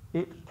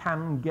 it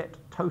can get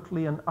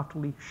totally and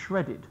utterly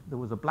shredded. There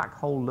was a black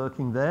hole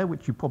lurking there,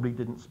 which you probably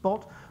didn't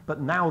spot, but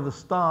now the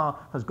star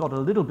has got a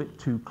little bit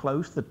too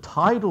close. The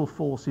tidal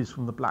forces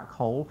from the black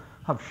hole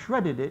have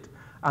shredded it,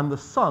 and the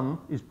sun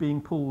is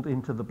being pulled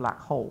into the black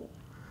hole.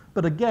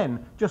 But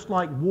again, just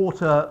like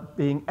water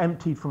being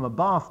emptied from a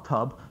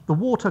bathtub, the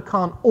water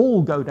can't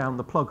all go down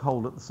the plug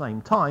hole at the same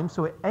time,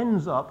 so it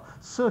ends up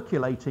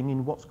circulating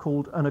in what's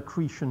called an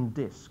accretion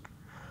disk.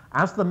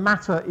 As the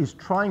matter is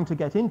trying to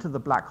get into the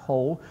black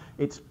hole,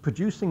 it's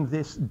producing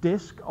this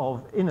disk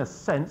of, in a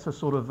sense, a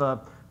sort of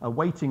a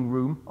waiting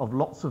room of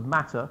lots of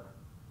matter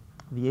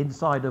the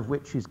inside of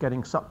which is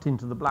getting sucked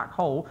into the black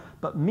hole.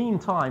 But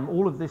meantime,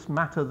 all of this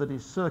matter that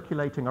is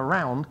circulating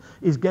around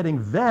is getting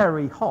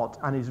very hot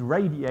and is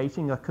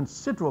radiating a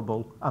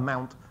considerable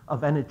amount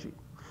of energy.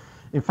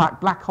 In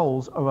fact, black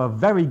holes are a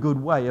very good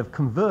way of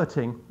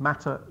converting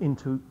matter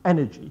into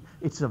energy.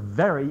 It's a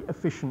very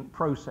efficient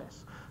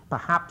process.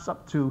 Perhaps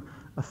up to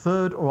a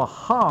third or a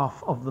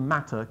half of the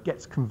matter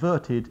gets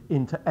converted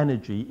into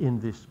energy in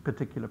this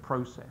particular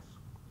process.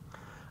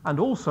 And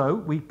also,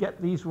 we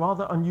get these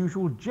rather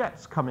unusual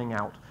jets coming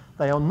out.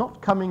 They are not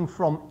coming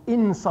from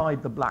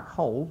inside the black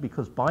hole,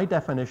 because by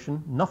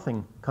definition,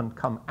 nothing can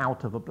come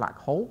out of a black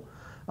hole.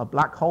 A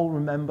black hole,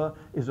 remember,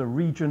 is a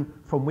region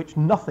from which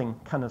nothing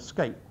can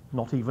escape,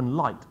 not even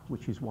light,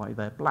 which is why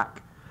they're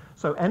black.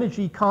 So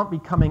energy can't be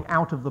coming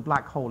out of the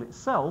black hole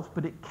itself,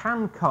 but it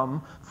can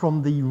come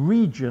from the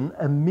region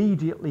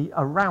immediately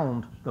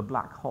around the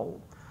black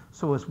hole.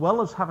 So as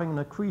well as having an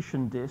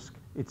accretion disk,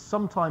 it's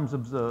sometimes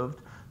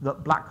observed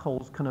that black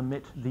holes can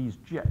emit these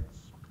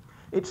jets.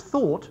 It's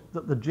thought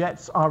that the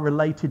jets are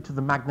related to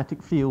the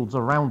magnetic fields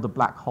around the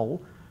black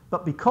hole,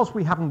 but because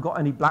we haven't got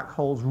any black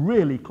holes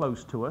really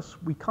close to us,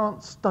 we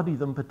can't study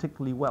them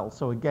particularly well.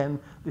 So again,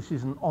 this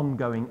is an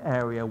ongoing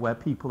area where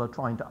people are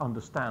trying to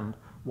understand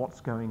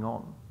what's going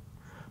on.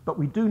 But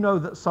we do know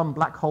that some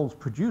black holes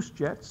produce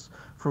jets.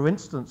 For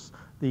instance,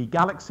 the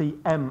galaxy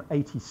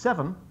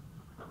M87,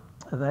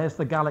 there's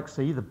the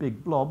galaxy, the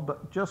big blob,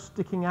 but just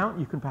sticking out,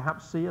 you can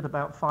perhaps see at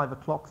about 5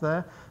 o'clock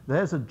there,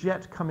 there's a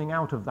jet coming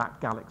out of that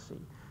galaxy.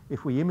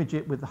 If we image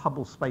it with the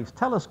Hubble Space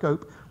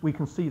Telescope, we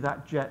can see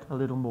that jet a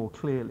little more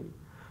clearly.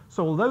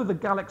 So although the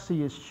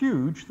galaxy is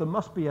huge, there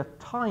must be a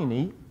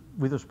tiny,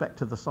 with respect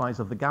to the size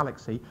of the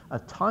galaxy, a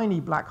tiny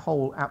black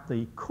hole at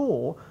the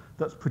core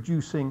that's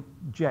producing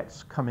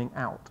jets coming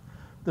out.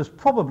 There's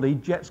probably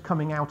jets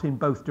coming out in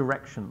both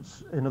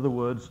directions, in other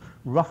words,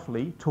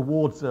 roughly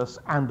towards us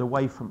and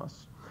away from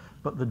us.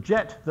 But the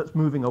jet that's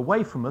moving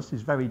away from us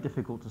is very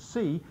difficult to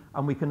see,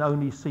 and we can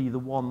only see the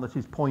one that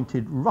is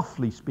pointed,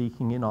 roughly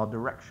speaking, in our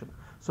direction.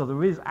 So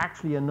there is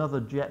actually another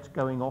jet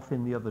going off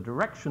in the other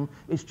direction,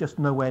 it's just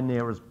nowhere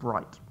near as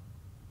bright.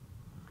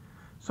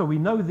 So we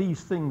know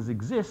these things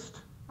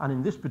exist, and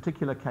in this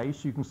particular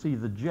case, you can see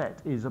the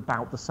jet is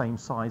about the same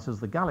size as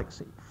the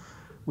galaxy,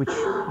 which,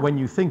 when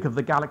you think of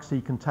the galaxy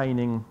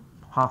containing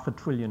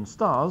 500 billion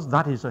stars,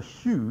 that is a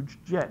huge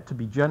jet to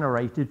be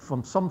generated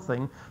from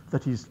something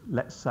that is,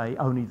 let's say,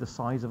 only the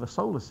size of a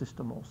solar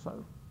system or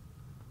so.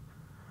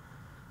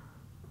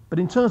 But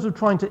in terms of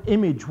trying to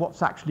image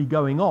what's actually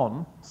going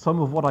on,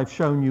 some of what I've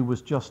shown you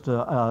was just an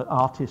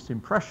artist's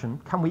impression.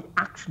 Can we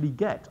actually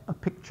get a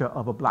picture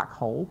of a black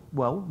hole?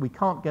 Well, we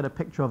can't get a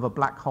picture of a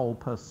black hole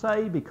per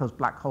se, because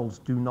black holes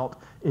do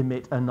not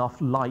emit enough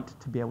light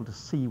to be able to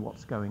see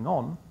what's going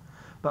on.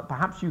 But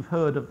perhaps you've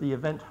heard of the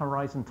Event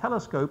Horizon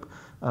Telescope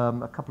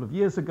a couple of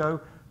years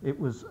ago. It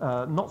was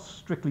not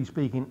strictly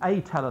speaking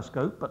a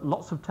telescope, but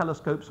lots of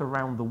telescopes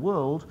around the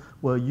world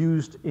were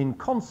used in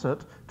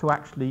concert to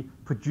actually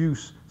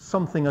produce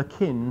something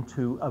akin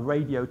to a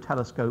radio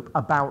telescope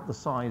about the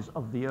size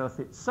of the Earth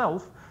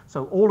itself.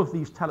 So all of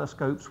these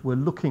telescopes were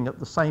looking at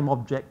the same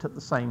object at the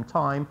same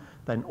time.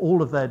 Then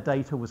all of their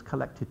data was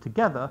collected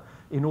together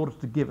in order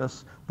to give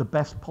us the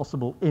best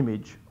possible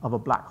image of a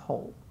black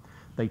hole.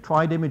 They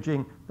tried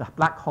imaging the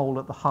black hole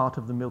at the heart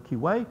of the Milky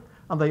Way,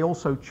 and they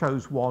also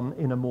chose one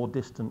in a more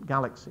distant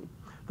galaxy.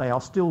 They are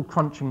still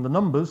crunching the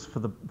numbers for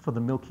the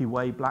Milky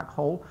Way black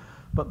hole,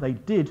 but they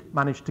did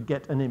manage to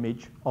get an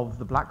image of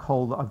the black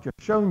hole that I've just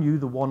shown you,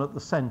 the one at the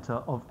center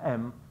of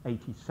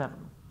M87.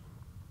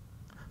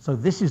 So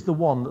this is the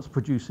one that's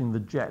producing the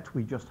jet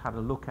we just had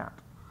a look at.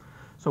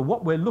 So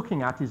what we're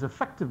looking at is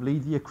effectively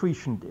the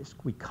accretion disk.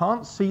 We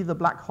can't see the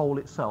black hole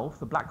itself.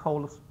 The black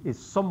hole is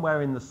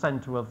somewhere in the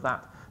center of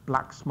that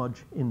black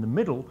smudge in the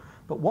middle,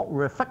 but what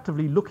we're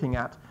effectively looking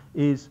at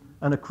is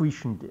an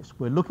accretion disk.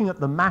 We're looking at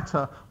the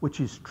matter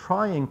which is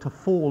trying to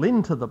fall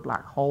into the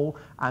black hole,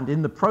 and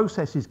in the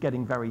process is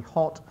getting very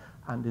hot,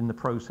 and in the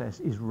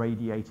process is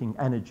radiating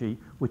energy,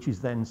 which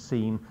is then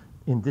seen,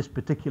 in this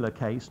particular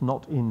case,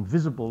 not in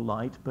visible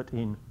light, but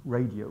in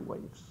radio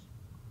waves.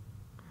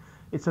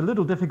 It's a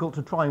little difficult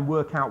to try and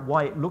work out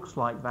why it looks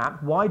like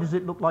that. Why does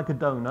it look like a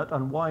donut,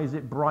 and why is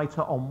it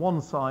brighter on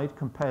one side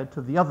compared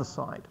to the other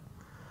side?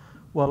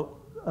 Well,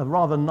 a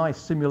rather nice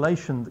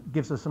simulation that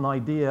gives us an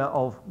idea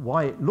of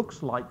why it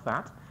looks like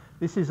that.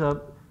 This is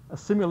a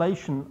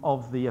simulation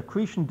of the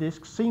accretion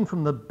disk. Seen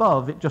from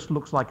above, it just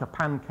looks like a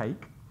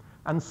pancake,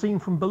 and seen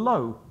from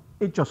below,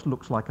 it just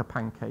looks like a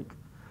pancake.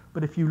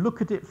 But if you look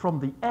at it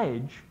from the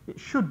edge, it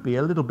should be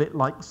a little bit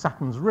like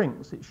Saturn's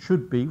rings. It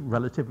should be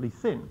relatively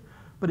thin,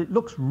 but it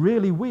looks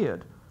really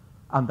weird.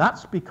 And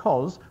that's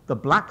because the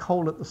black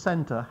hole at the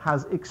center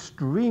has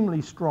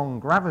extremely strong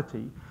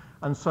gravity.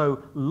 And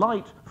so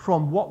light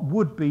from what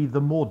would be the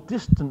more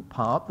distant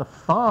part, the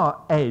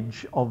far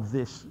edge of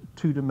this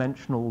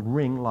two-dimensional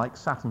ring like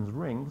Saturn's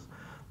rings,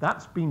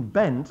 that's been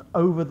bent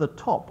over the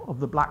top of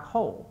the black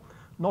hole.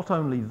 not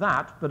only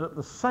that, but at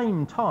the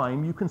same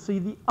time, you can see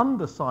the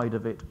underside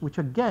of it, which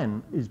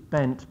again is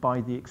bent by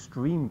the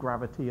extreme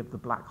gravity of the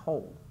black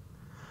hole.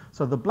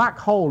 So the black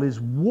hole is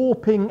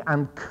warping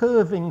and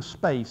curving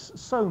space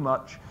so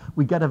much,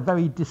 we get a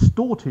very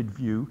distorted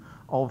view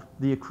of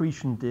the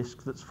accretion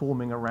disk that's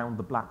forming around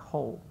the black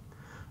hole.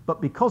 But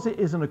because it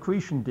is an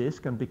accretion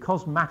disk and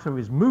because matter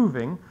is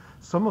moving,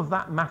 some of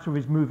that matter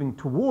is moving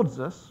towards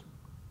us,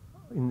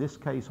 in this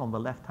case on the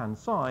left-hand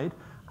side,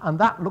 and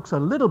that looks a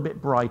little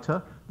bit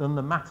brighter than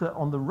the matter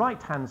on the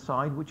right-hand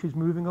side, which is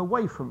moving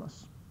away from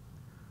us.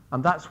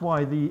 And that's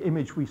why the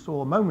image we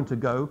saw a moment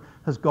ago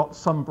has got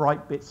some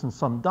bright bits and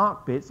some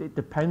dark bits. It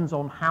depends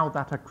on how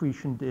that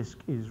accretion disk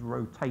is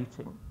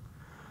rotating.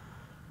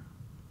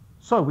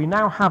 So we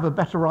now have a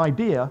better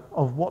idea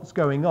of what's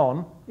going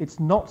on. It's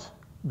not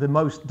the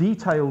most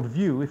detailed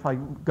view. If I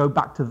go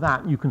back to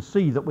that, you can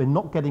see that we're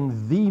not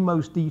getting the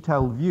most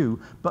detailed view,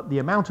 but the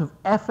amount of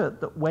effort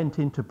that went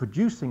into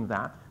producing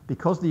that,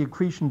 because the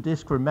accretion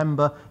disk,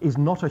 remember, is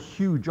not a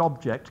huge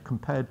object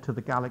compared to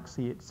the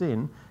galaxy it's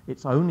in.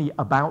 It's only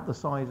about the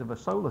size of a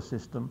solar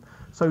system.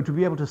 So to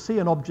be able to see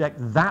an object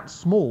that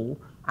small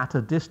at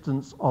a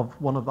distance of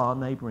one of our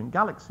neighboring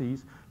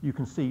galaxies, you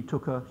can see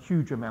took a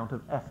huge amount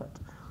of effort.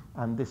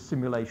 And this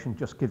simulation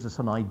just gives us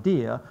an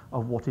idea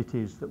of what it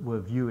is that we're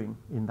viewing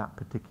in that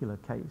particular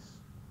case.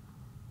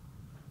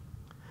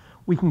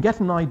 We can get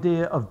an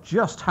idea of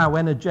just how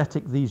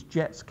energetic these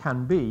jets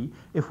can be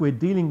if we're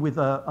dealing with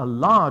a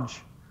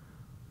large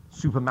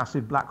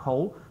supermassive black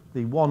hole.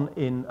 The one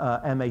in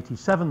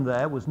M87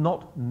 there was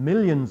not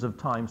millions of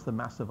times the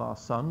mass of our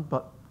sun,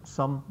 but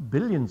some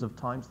billions of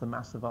times the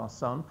mass of our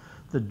sun.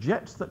 The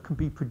jets that can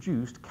be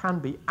produced can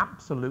be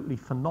absolutely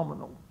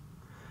phenomenal.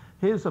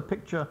 Here's a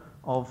picture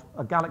of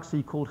a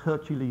galaxy called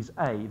Hercules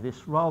A,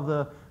 this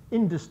rather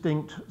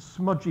indistinct,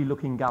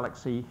 smudgy-looking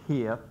galaxy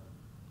here,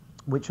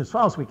 which as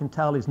far as we can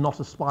tell is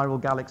not a spiral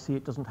galaxy.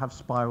 It doesn't have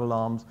spiral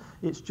arms.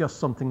 It's just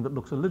something that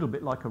looks a little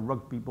bit like a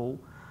rugby ball.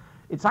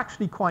 It's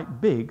actually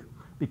quite big,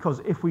 because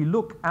if we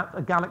look at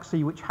a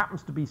galaxy which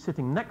happens to be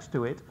sitting next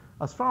to it,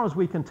 as far as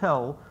we can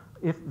tell,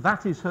 if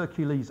that is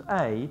Hercules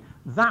A,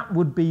 that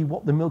would be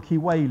what the Milky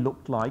Way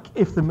looked like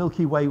if the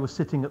Milky Way was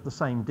sitting at the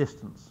same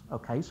distance.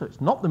 Okay, so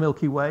it's not the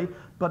Milky Way,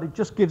 but it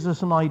just gives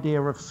us an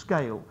idea of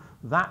scale.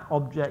 That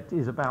object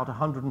is about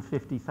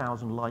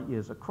 150,000 light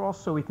years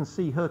across, so we can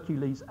see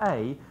Hercules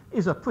A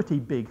is a pretty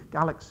big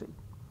galaxy.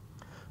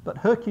 But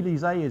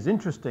Hercules A is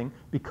interesting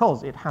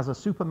because it has a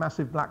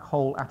supermassive black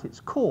hole at its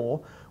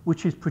core,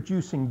 which is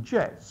producing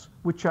jets,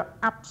 which are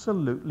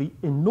absolutely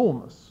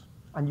enormous.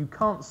 And you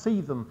can't see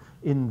them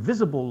in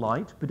visible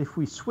light, but if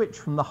we switch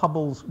from the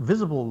Hubble's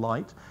visible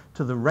light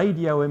to the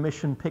radio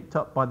emission picked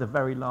up by the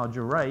Very Large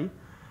Array,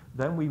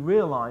 then we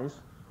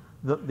realize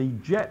that the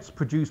jets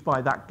produced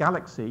by that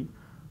galaxy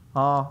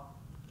are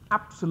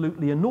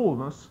absolutely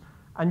enormous.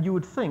 And you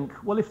would think,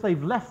 well, if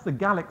they've left the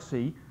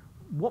galaxy,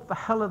 what the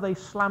hell are they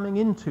slamming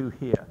into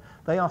here?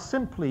 They are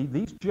simply,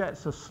 these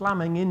jets are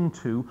slamming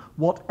into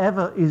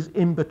whatever is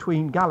in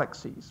between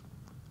galaxies.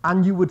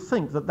 And you would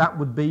think that that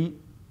would be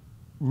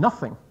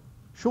nothing.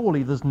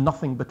 Surely there's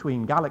nothing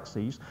between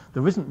galaxies.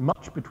 There isn't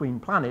much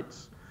between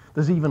planets.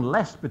 There's even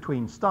less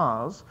between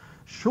stars.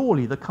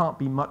 Surely there can't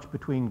be much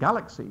between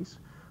galaxies.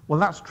 Well,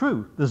 that's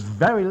true. There's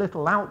very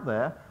little out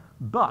there,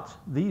 but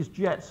these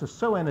jets are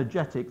so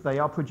energetic they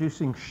are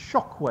producing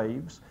shock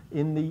waves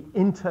in the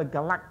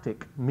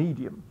intergalactic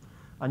medium.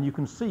 And you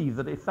can see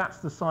that if that's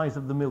the size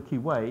of the Milky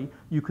Way,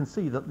 you can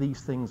see that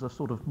these things are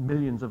sort of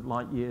millions of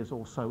light years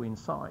or so in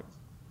size.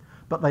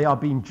 But they are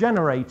being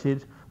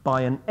generated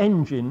by an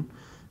engine,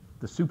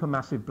 the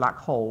supermassive black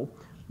hole,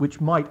 which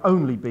might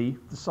only be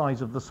the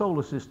size of the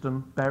solar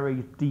system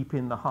buried deep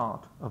in the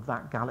heart of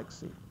that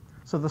galaxy.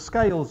 So the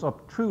scales are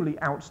truly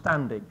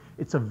outstanding.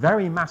 It's a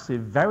very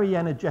massive, very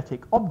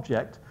energetic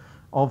object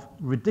of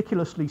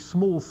ridiculously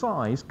small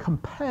size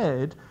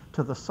compared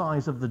to the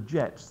size of the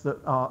jets that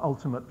are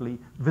ultimately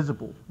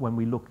visible when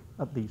we look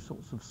at these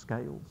sorts of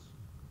scales.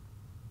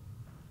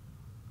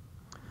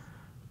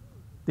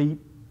 The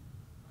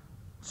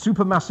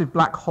supermassive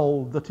black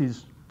hole that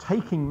is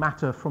taking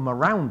matter from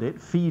around it,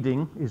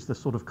 feeding is the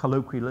sort of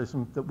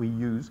colloquialism that we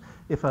use.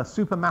 If a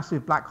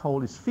supermassive black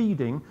hole is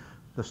feeding,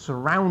 the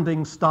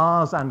surrounding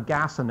stars and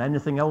gas and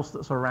anything else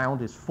that's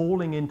around is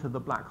falling into the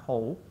black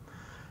hole.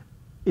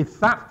 If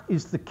that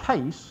is the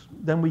case,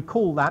 then we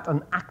call that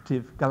an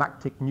active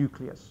galactic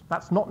nucleus.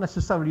 That's not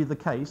necessarily the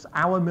case.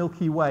 Our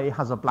Milky Way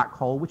has a black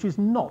hole which is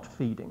not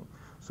feeding.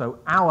 So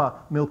our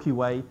Milky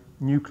Way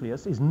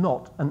nucleus is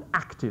not an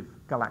active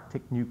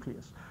galactic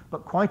nucleus.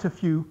 But quite a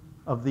few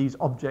of these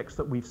objects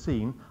that we've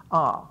seen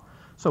are.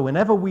 So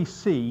whenever we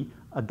see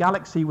a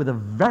galaxy with a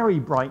very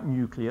bright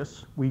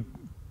nucleus, we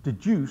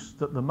deduce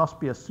that there must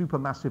be a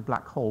supermassive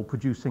black hole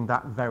producing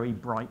that very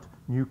bright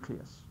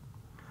nucleus.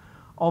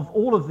 Of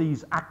all of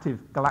these active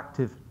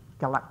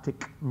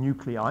galactic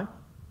nuclei,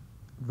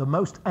 the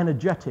most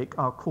energetic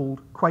are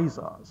called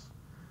quasars.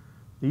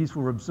 These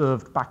were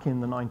observed back in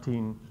the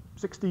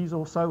 1960s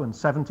or so and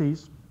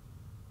 70s.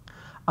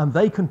 And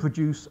they can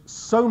produce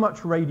so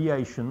much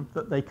radiation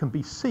that they can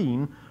be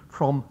seen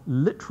from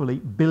literally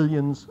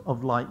billions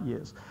of light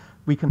years.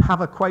 We can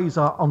have a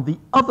quasar on the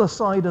other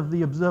side of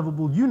the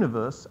observable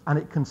universe and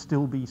it can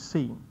still be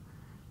seen.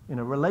 In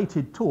a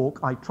related talk,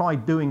 I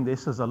tried doing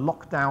this as a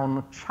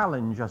lockdown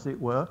challenge, as it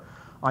were.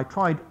 I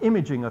tried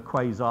imaging a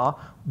quasar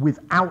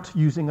without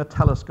using a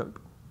telescope.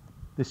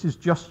 This is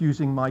just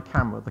using my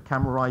camera, the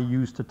camera I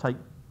use to take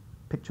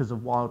pictures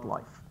of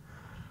wildlife.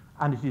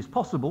 And it is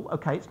possible,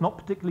 okay, it's not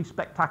particularly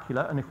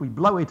spectacular, and if we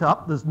blow it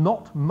up, there's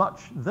not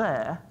much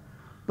there,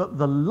 but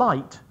the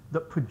light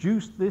that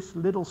produced this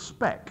little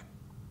speck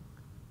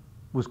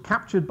was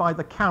captured by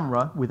the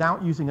camera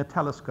without using a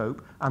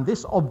telescope, and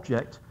this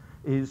object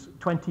is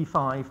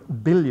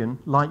 25 billion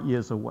light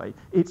years away.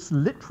 It's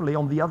literally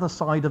on the other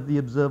side of the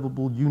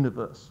observable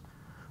universe.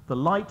 The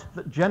light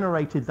that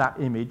generated that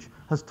image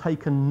has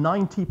taken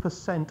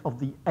 90% of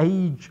the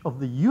age of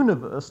the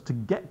universe to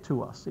get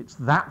to us. It's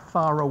that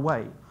far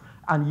away.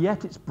 And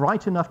yet it's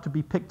bright enough to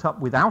be picked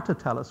up without a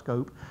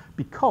telescope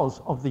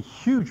because of the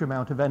huge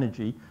amount of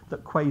energy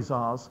that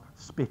quasars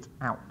spit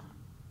out.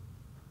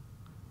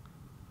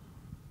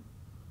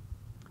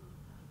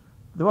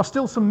 There are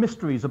still some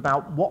mysteries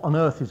about what on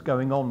earth is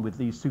going on with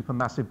these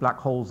supermassive black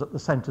holes at the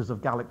centers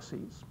of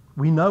galaxies.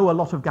 We know a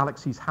lot of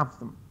galaxies have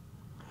them.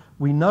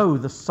 We know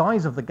the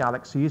size of the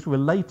galaxy is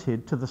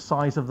related to the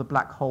size of the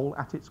black hole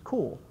at its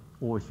core,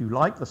 or if you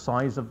like, the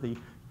size of the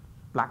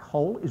black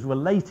hole is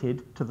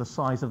related to the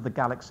size of the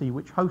galaxy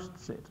which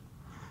hosts it.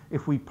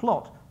 If we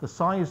plot the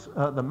size,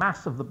 the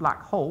mass of the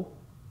black hole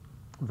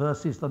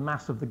versus the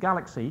mass of the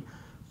galaxy,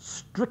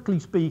 strictly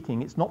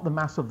speaking, it's not the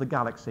mass of the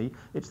galaxy,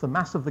 it's the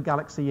mass of the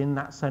galaxy in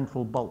that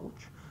central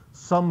bulge.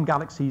 Some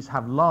galaxies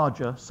have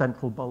larger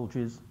central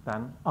bulges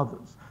than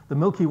others. The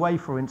Milky Way,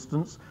 for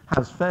instance,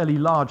 has fairly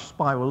large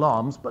spiral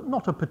arms, but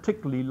not a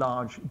particularly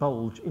large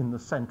bulge in the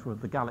center of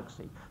the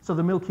galaxy. So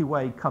the Milky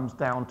Way comes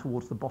down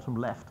towards the bottom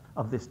left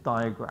of this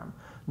diagram.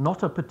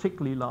 Not a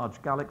particularly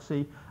large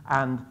galaxy,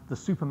 and the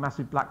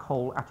supermassive black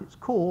hole at its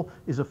core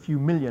is a few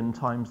million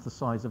times the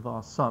size of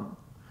our sun.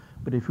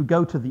 But if we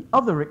go to the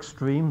other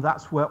extreme,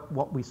 that's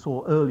what we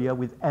saw earlier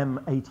with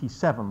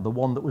M87, the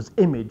one that was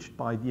imaged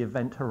by the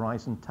Event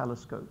Horizon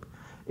Telescope.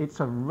 It's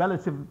a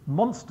relative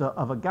monster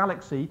of a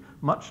galaxy,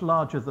 much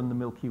larger than the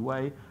Milky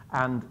Way,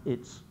 and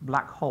its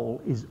black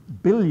hole is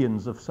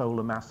billions of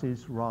solar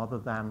masses rather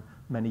than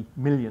many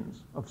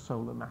millions of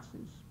solar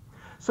masses.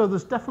 So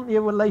there's definitely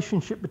a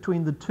relationship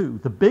between the two.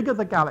 The bigger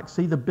the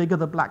galaxy, the bigger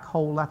the black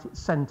hole at its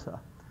center.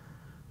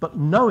 But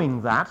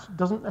knowing that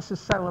doesn't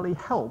necessarily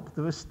help.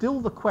 There is still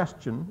the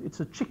question, it's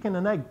a chicken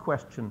and egg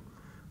question.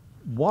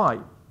 Why?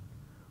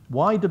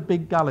 Why do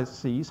big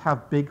galaxies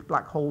have big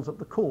black holes at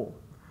the core?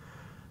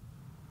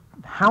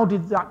 How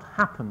did that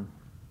happen?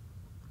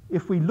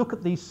 If we look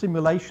at these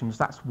simulations,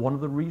 that's one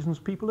of the reasons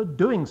people are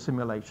doing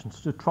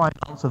simulations, to try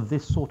and answer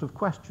this sort of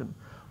question.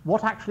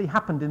 What actually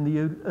happened in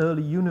the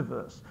early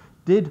universe?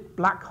 Did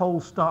black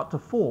holes start to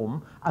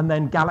form and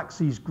then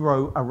galaxies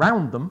grow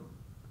around them?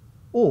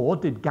 Or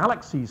did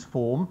galaxies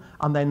form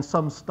and then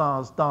some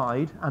stars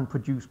died and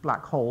produced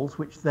black holes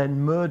which then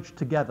merged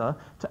together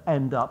to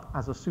end up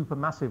as a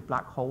supermassive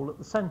black hole at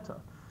the center?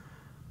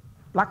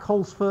 Black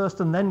holes first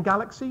and then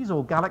galaxies,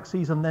 or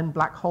galaxies and then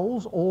black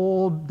holes,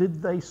 or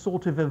did they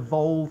sort of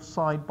evolve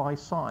side by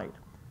side?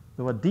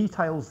 There are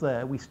details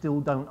there we still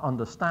don't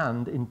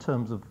understand in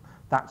terms of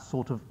that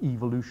sort of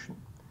evolution.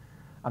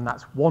 And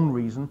that's one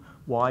reason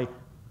why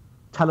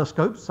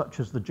telescopes such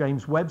as the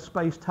James Webb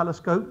Space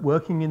Telescope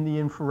working in the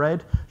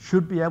infrared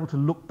should be able to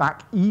look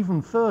back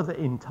even further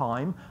in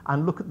time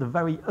and look at the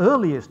very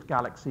earliest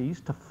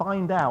galaxies to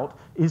find out,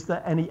 is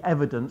there any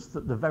evidence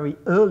that the very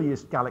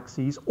earliest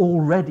galaxies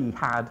already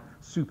had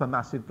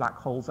supermassive black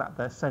holes at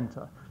their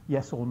center?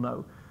 Yes or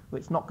no? Well,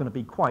 it's not going to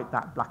be quite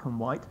that black and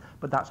white,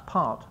 but that's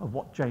part of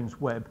what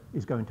James Webb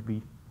is going to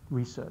be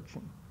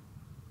researching.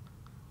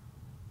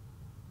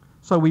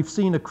 So we've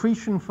seen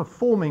accretion for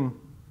forming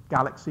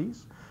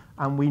galaxies,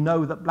 and we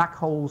know that black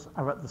holes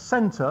are at the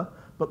center,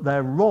 but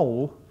their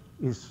role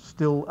is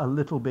still a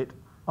little bit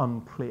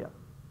unclear.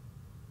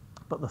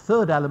 But the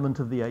third element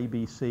of the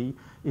ABC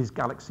is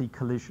galaxy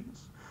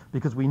collisions,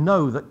 because we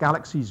know that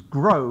galaxies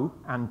grow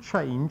and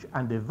change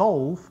and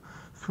evolve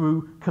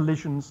through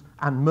collisions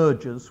and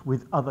mergers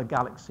with other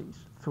galaxies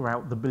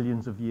throughout the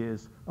billions of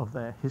years of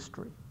their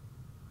history.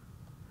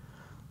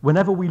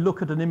 Whenever we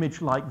look at an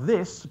image like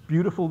this,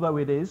 beautiful though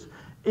it is,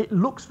 it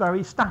looks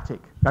very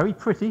static, very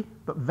pretty,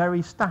 but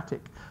very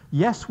static.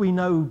 Yes, we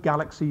know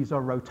galaxies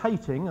are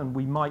rotating, and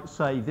we might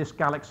say this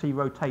galaxy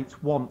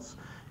rotates once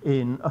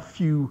in a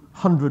few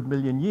 100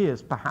 million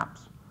years,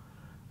 perhaps.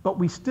 But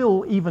we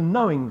still, even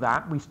knowing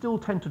that, we still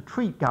tend to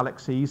treat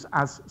galaxies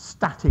as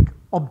static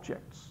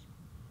objects.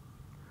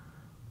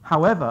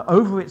 However,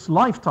 over its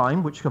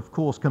lifetime, which of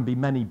course can be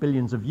many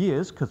billions of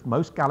years, because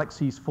most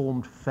galaxies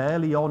formed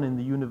fairly on in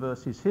the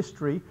universe's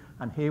history,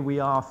 and here we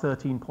are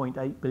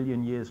 13.8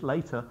 billion years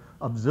later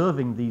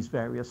observing these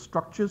various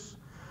structures,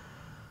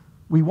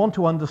 we want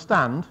to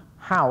understand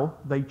how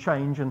they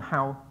change and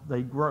how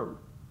they grow.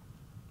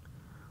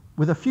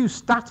 With a few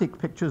static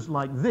pictures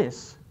like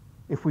this,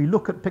 if we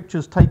look at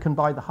pictures taken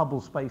by the Hubble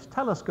Space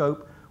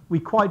Telescope, we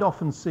quite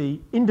often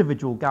see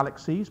individual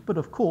galaxies, but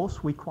of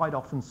course we quite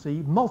often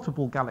see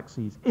multiple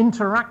galaxies,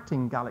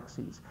 interacting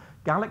galaxies,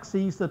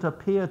 galaxies that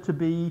appear to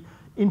be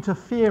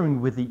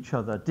interfering with each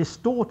other,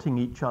 distorting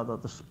each other.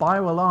 The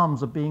spiral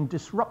arms are being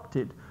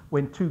disrupted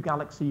when two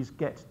galaxies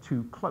get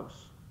too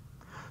close.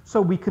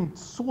 So we can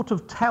sort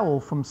of tell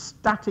from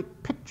static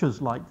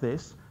pictures like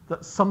this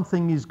that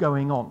something is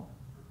going on.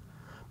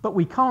 But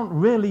we can't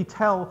really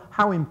tell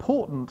how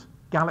important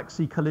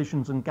galaxy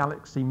collisions and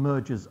galaxy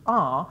mergers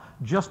are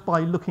just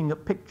by looking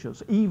at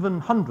pictures. Even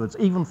hundreds,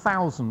 even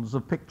thousands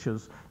of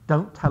pictures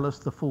don't tell us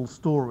the full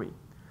story.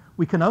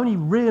 We can only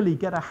really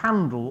get a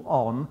handle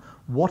on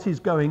what is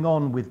going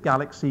on with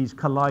galaxies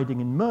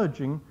colliding and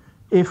merging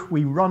if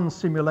we run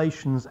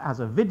simulations as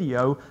a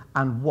video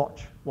and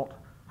watch what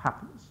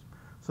happens.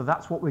 So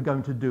that's what we're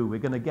going to do. We're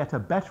going to get a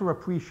better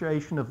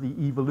appreciation of the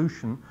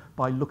evolution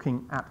by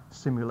looking at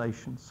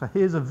simulations. So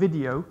here's a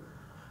video,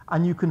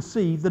 and you can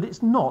see that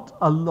it's not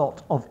a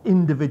lot of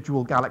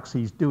individual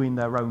galaxies doing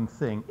their own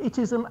thing. It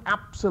is an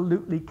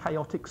absolutely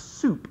chaotic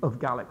soup of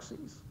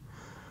galaxies.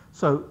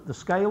 So the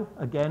scale,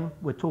 again,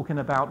 we're talking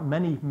about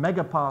many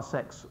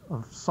megaparsecs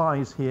of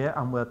size here,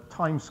 and we're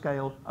time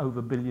scale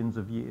over billions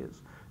of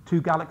years. Two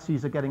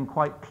galaxies are getting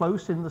quite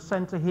close in the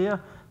center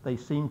here. They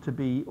seem to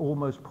be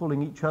almost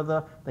pulling each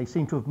other. They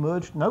seem to have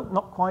merged. No,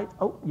 not quite.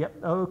 Oh, yep,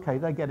 okay,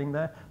 they're getting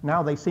there.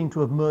 Now they seem to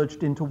have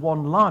merged into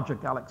one larger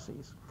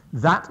galaxies.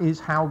 That is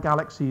how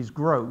galaxies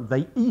grow.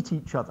 They eat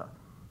each other.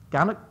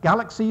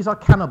 Galaxies are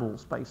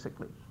cannibals,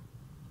 basically.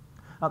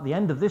 At the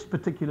end of this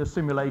particular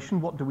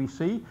simulation, what do we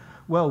see?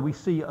 Well, we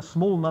see a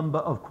small number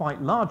of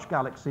quite large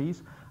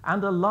galaxies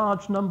and a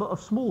large number of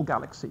small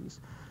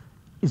galaxies.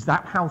 Is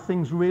that how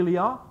things really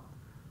are?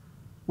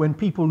 When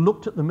people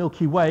looked at the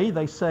Milky Way,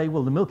 they say,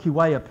 well, the Milky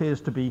Way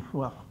appears to be,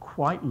 well,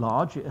 quite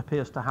large. It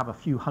appears to have a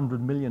few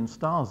 100 million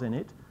stars in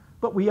it,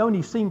 but we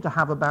only seem to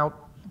have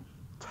about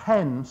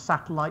 10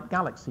 satellite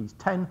galaxies,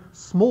 10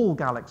 small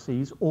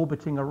galaxies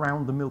orbiting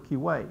around the Milky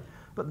Way.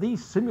 But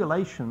these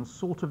simulations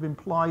sort of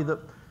imply that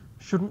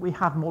shouldn't we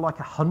have more like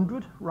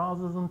 100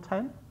 rather than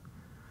 10?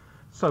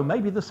 So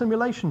maybe the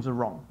simulations are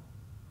wrong.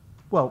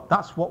 Well,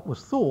 that's what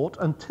was thought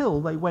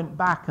until they went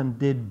back and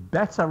did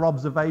better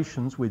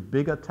observations with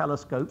bigger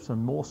telescopes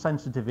and more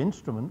sensitive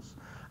instruments.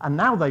 And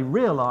now they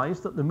realize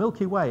that the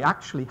Milky Way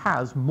actually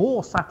has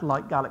more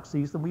satellite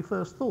galaxies than we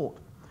first thought.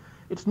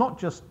 It's not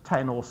just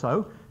 10 or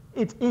so.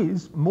 It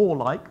is more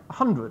like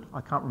 100.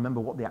 I can't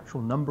remember what the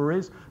actual number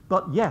is,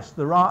 but yes,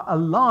 there are a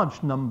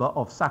large number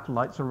of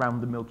satellites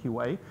around the Milky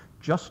Way,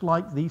 just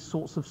like these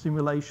sorts of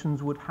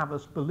simulations would have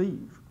us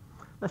believe.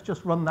 Let's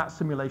just run that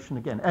simulation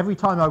again. Every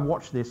time I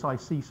watch this, I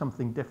see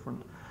something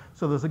different.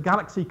 So there's a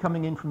galaxy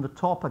coming in from the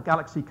top, a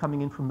galaxy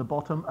coming in from the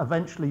bottom.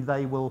 Eventually,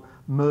 they will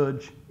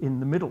merge in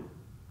the middle.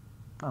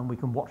 And we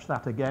can watch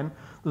that again.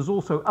 There's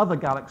also other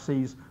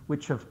galaxies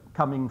which are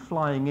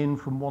flying in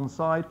from one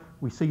side.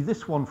 We see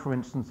this one, for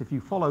instance. If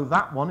you follow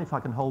that one, if I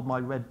can hold my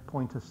red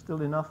pointer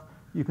still enough,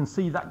 you can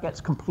see that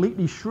gets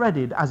completely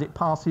shredded as it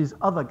passes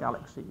other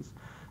galaxies.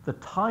 The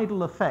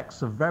tidal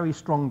effects of very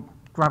strong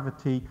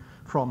gravity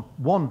from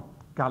one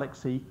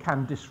galaxy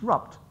can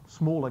disrupt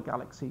smaller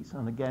galaxies.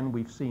 And again,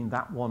 we've seen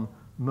that one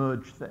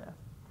merge there.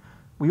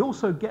 We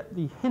also get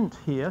the hint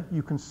here.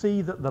 You can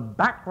see that the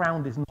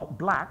background is not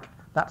black.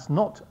 That's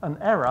not an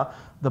error.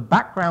 The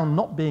background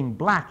not being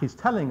black is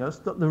telling us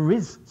that there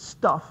is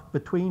stuff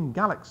between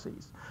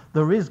galaxies.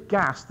 There is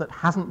gas that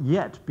hasn't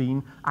yet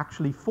been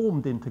actually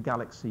formed into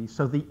galaxies.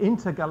 So the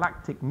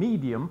intergalactic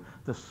medium,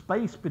 the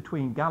space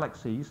between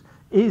galaxies,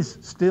 is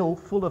still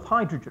full of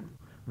hydrogen.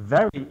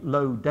 Very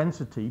low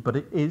density, but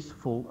it is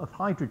full of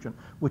hydrogen,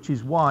 which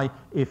is why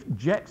if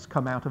jets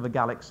come out of a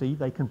galaxy,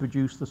 they can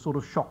produce the sort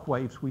of shock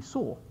waves we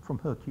saw from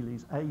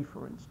Hercules A,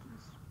 for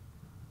instance.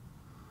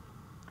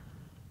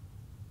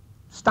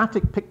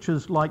 Static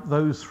pictures like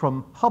those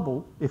from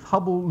Hubble, if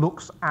Hubble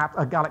looks at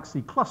a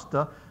galaxy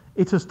cluster,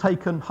 it has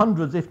taken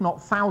hundreds, if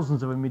not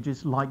thousands of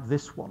images like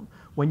this one.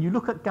 When you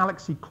look at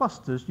galaxy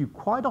clusters, you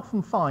quite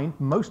often find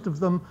most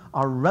of them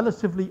are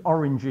relatively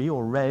orangey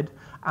or red,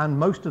 and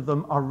most of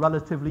them are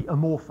relatively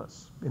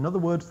amorphous. In other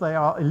words, they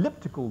are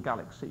elliptical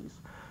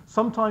galaxies.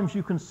 Sometimes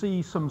you can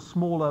see some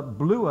smaller,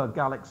 bluer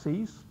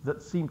galaxies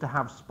that seem to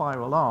have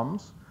spiral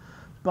arms,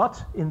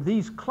 but in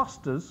these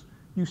clusters,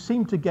 you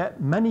seem to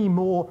get many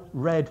more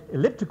red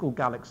elliptical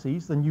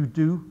galaxies than you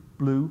do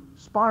blue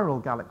spiral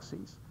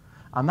galaxies.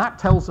 And that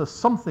tells us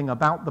something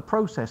about the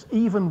process,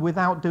 even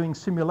without doing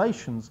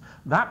simulations.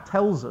 That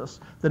tells us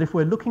that if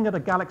we're looking at a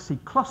galaxy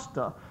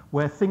cluster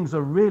where things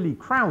are really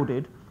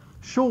crowded,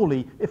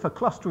 surely if a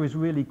cluster is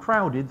really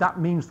crowded, that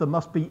means there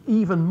must be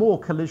even more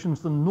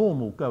collisions than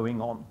normal going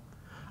on.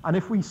 And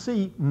if we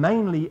see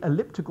mainly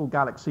elliptical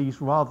galaxies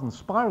rather than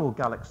spiral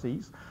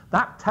galaxies,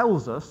 that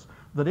tells us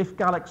that if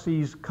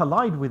galaxies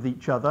collide with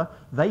each other,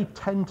 they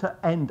tend to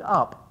end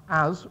up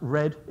as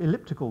red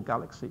elliptical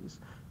galaxies.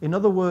 In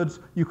other words,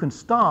 you can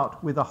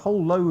start with a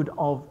whole load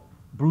of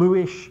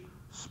bluish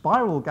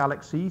Spiral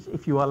galaxies,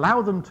 if you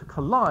allow them to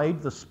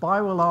collide, the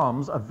spiral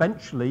arms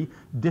eventually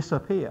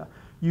disappear.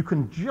 You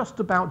can just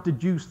about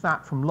deduce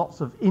that from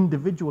lots of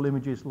individual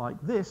images like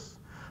this,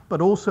 but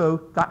also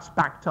that's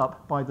backed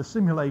up by the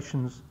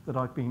simulations that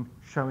I've been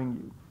showing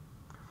you.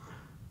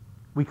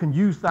 We can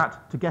use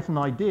that to get an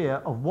idea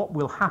of what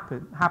will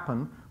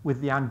happen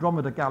with the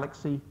Andromeda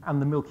Galaxy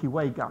and the Milky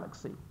Way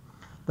galaxy.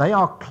 They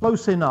are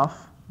close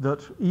enough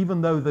that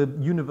even though the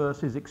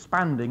universe is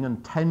expanding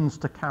and tends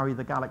to carry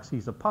the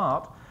galaxies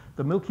apart,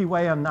 the Milky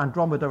Way and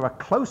Andromeda are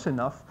close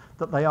enough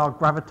that they are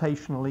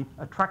gravitationally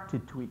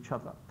attracted to each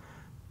other.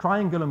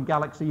 Triangulum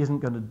galaxy isn't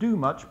going to do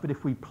much, but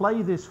if we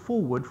play this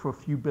forward for a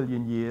few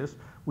billion years,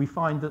 we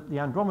find that the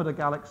Andromeda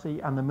galaxy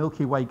and the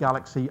Milky Way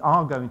galaxy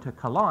are going to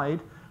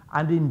collide,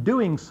 and in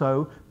doing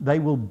so, they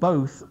will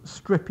both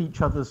strip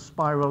each other's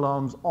spiral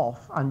arms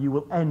off, and you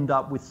will end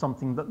up with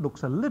something that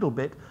looks a little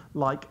bit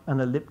like an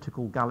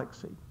elliptical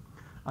galaxy.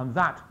 And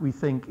that, we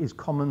think, is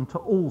common to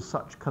all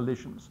such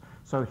collisions.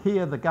 So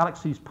here, the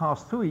galaxies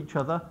pass through each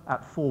other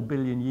at 4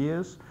 billion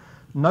years.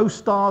 No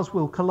stars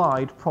will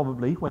collide,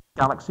 probably, when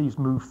galaxies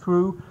move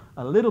through.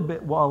 A little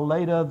bit while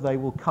later, they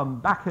will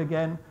come back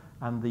again,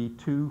 and the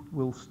two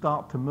will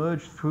start to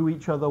merge through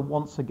each other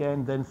once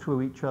again, then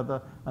through each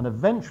other, and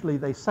eventually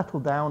they settle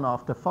down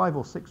after 5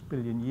 or 6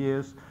 billion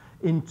years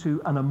into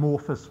an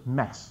amorphous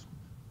mess,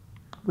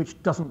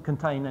 which doesn't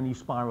contain any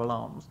spiral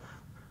arms.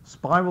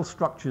 Spiral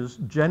structures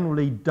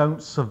generally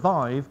don't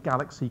survive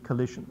galaxy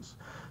collisions,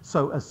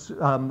 so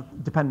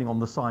depending on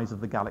the size of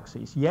the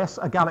galaxies. Yes,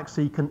 a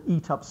galaxy can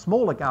eat up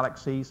smaller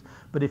galaxies,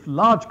 but if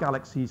large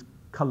galaxies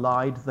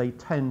collide, they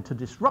tend to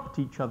disrupt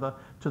each other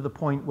to the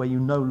point where you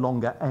no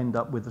longer end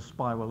up with a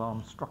spiral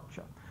arm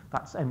structure.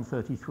 That's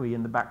M33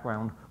 in the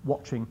background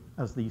watching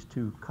as these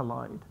two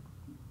collide.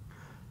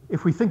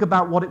 If we think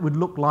about what it would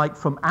look like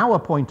from our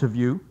point of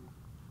view,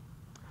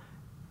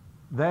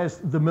 there's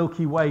the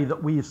Milky Way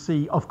that we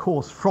see, of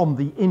course, from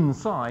the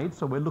inside,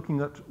 so we're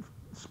looking at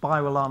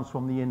spiral arms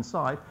from the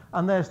inside,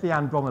 and there's the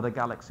Andromeda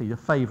Galaxy, a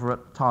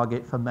favorite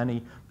target for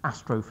many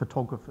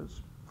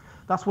astrophotographers.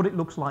 That's what it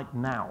looks like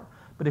now.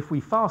 But if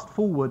we fast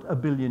forward a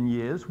billion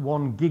years,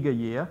 1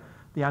 giga-year,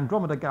 the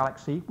Andromeda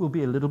Galaxy will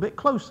be a little bit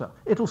closer.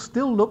 It'll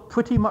still look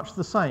pretty much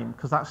the same,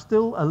 because that's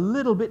still a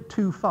little bit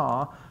too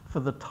far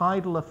for the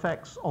tidal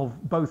effects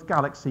of both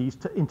galaxies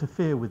to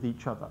interfere with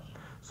each other.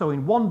 So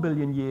in 1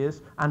 billion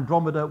years,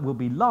 Andromeda will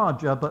be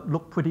larger, but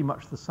look pretty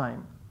much the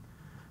same.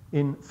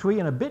 In 3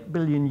 and a bit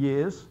billion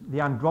years, the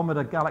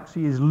Andromeda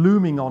Galaxy is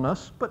looming on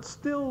us, but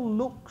still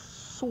looks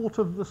sort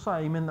of the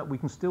same in that we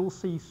can still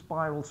see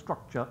spiral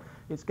structure.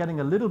 It's getting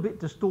a little bit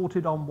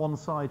distorted on one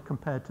side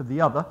compared to the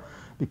other,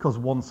 because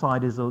one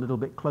side is a little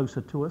bit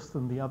closer to us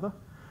than the other.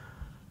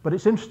 But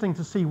it's interesting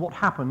to see what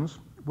happens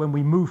when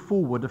we move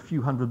forward a few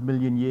 100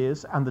 million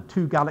years and the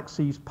two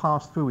galaxies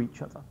pass through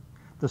each other.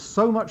 There's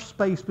so much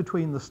space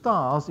between the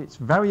stars, it's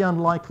very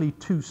unlikely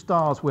two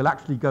stars will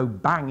actually go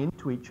bang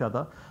into each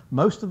other.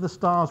 Most of the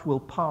stars will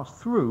pass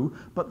through,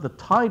 but the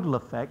tidal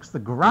effects, the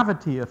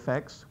gravity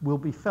effects, will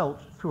be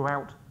felt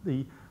throughout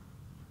the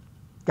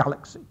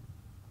galaxy.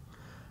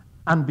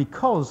 And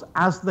because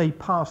as they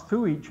pass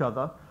through each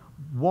other,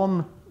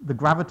 the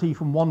gravity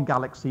from one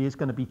galaxy is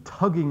going to be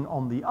tugging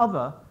on the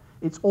other,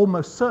 it's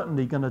almost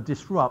certainly going to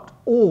disrupt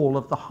all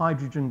of the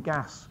hydrogen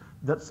gas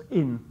that's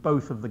in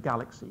both of the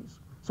galaxies.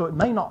 So it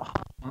may not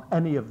harm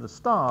any of the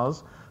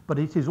stars, but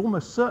it is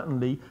almost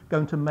certainly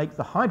going to make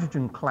the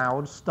hydrogen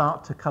clouds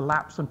start to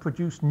collapse and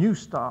produce new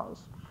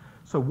stars.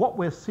 So what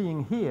we're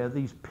seeing here,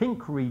 these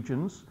pink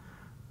regions,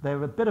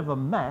 they're a bit of a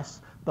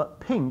mess, but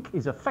pink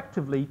is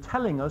effectively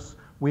telling us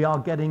we are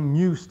getting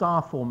new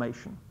star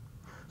formation.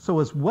 So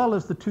as well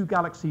as the two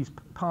galaxies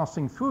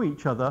passing through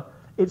each other,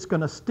 it's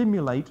going to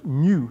stimulate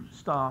new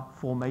star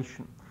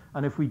formation.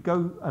 And if we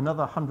go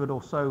another 100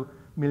 or so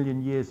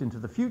million years into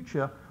the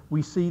future,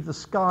 we see the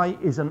sky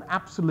is an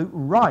absolute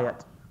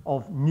riot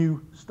of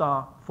new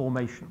star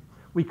formation.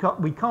 We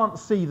can't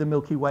see the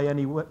Milky Way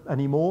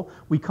anymore.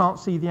 We can't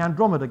see the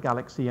Andromeda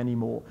Galaxy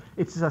anymore.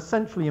 It's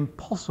essentially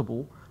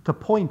impossible to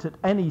point at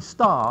any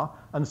star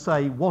and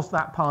say, was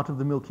that part of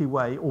the Milky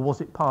Way or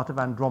was it part of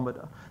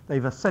Andromeda?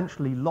 They've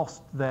essentially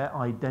lost their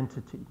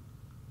identity.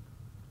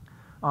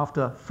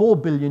 After 4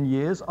 billion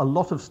years, a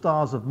lot of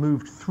stars have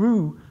moved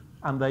through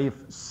and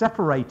they've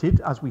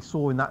separated, as we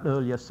saw in that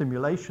earlier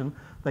simulation.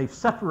 They've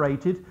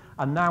separated,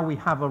 and now we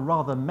have a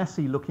rather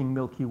messy-looking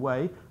Milky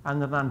Way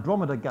and an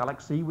Andromeda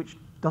Galaxy, which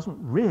doesn't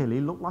really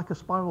look like a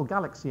spiral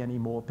galaxy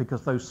anymore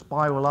because those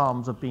spiral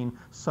arms have been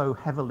so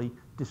heavily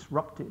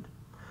disrupted.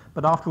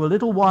 But after a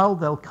little while,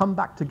 they'll come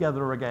back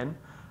together again,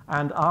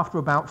 and after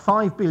about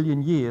 5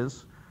 billion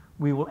years,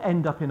 we will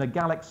end up in a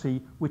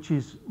galaxy which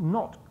is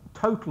not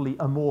totally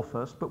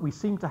amorphous, but we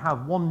seem to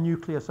have one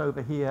nucleus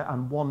over here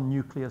and one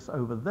nucleus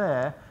over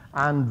there,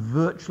 and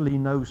virtually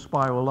no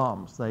spiral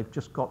arms. They've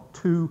just got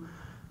two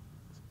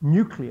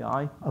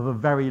nuclei of a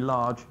very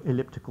large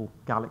elliptical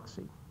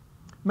galaxy.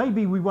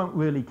 Maybe we won't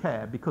really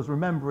care, because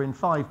remember, in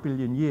 5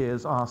 billion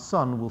years, our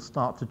sun will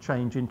start to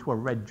change into a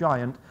red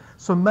giant,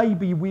 so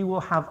maybe we will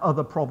have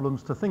other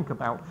problems to think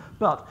about.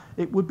 But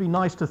it would be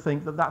nice to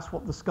think that that's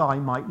what the sky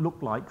might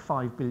look like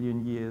 5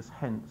 billion years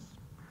hence.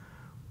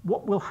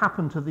 What will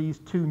happen to these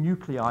two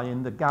nuclei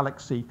in the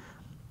galaxy?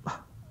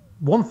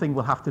 One thing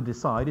we'll have to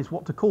decide is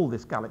what to call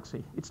this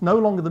galaxy. It's no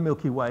longer the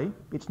Milky Way.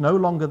 It's no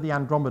longer the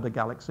Andromeda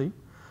galaxy.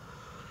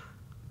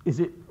 Is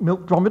it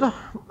Milkdromeda?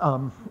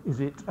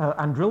 Is it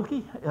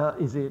Andrilke?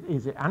 Is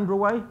it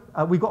Androway?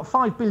 We've got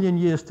 5 billion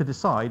years to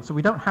decide, so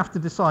we don't have to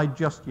decide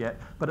just yet.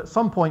 But at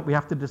some point, we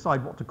have to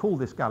decide what to call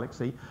this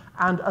galaxy.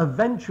 And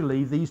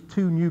eventually, these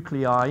two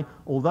nuclei,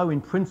 although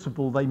in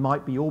principle they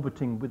might be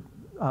orbiting with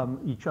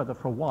each other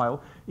for a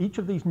while, each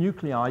of these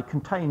nuclei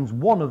contains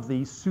one of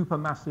these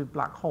supermassive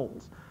black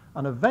holes.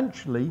 And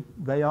eventually,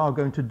 they are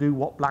going to do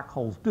what black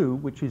holes do,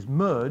 which is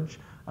merge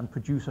and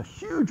produce a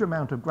huge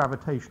amount of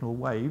gravitational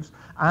waves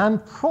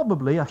and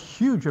probably a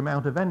huge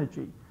amount of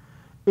energy.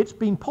 It's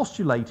been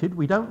postulated,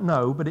 we don't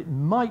know, but it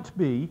might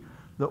be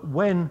that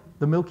when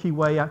the Milky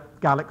Way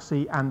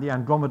galaxy and the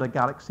Andromeda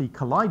galaxy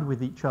collide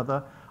with each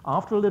other,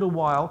 after a little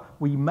while,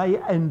 we may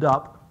end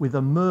up with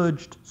a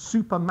merged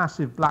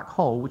supermassive black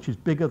hole, which is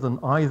bigger than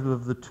either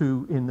of the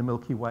two in the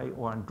Milky Way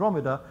or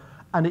Andromeda,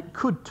 and it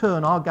could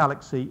turn our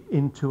galaxy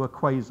into a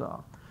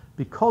quasar.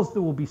 Because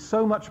there will be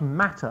so much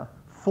matter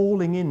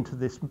falling into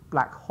this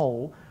black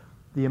hole,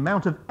 the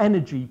amount of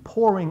energy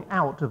pouring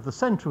out of the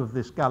center of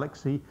this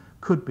galaxy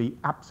could be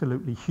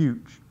absolutely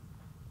huge.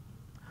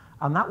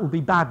 And that will be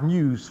bad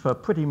news for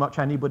pretty much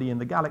anybody in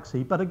the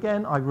galaxy. But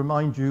again, I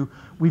remind you,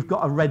 we've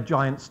got a red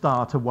giant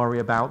star to worry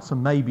about, so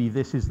maybe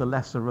this is the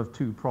lesser of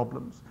two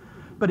problems.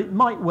 But it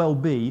might well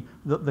be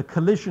that the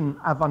collision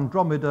of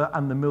Andromeda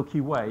and the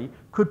Milky Way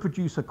could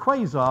produce a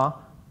quasar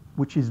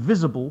which is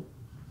visible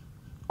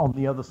on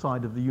the other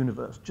side of the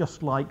universe.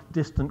 Just like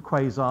distant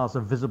quasars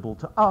are visible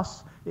to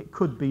us, it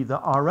could be that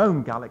our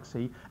own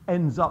galaxy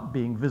ends up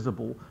being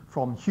visible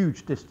from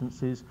huge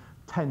distances,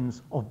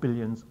 tens of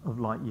billions of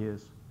light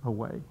years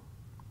away.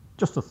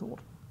 Just a thought.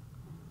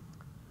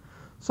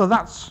 So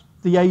that's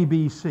the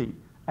ABC.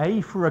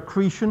 A for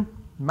accretion.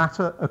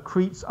 Matter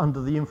accretes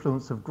under the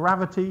influence of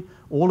gravity.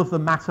 All of the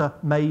matter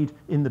made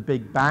in the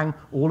Big Bang,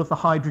 all of the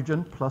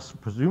hydrogen, plus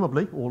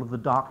presumably all of the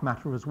dark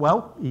matter as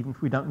well, even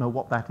if we don't know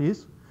what that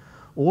is.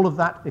 All of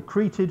that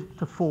accreted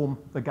to form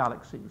the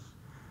galaxies.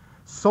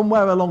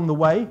 Somewhere along the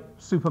way,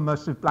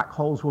 supermassive black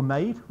holes were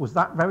made. Was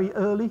that very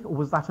early, or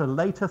was that a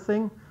later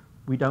thing?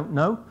 We don't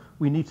know.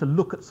 We need to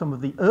look at some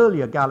of the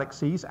earlier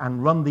galaxies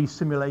and run these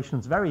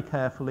simulations very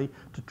carefully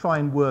to try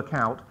and work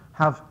out,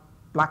 have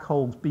black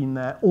holes been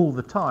there all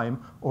the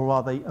time, or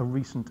are they a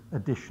recent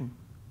addition?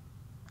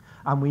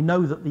 And we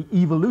know that the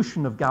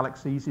evolution of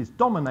galaxies is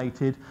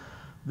dominated,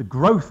 the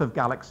growth of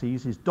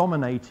galaxies is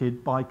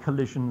dominated by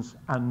collisions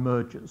and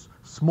mergers.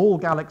 Small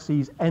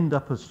galaxies end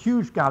up as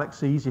huge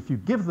galaxies if you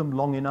give them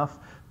long enough,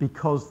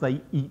 because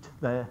they eat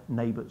their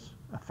neighbors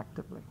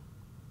effectively.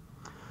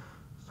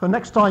 So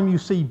next time you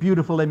see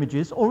beautiful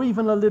images, or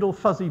even a little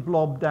fuzzy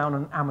blob down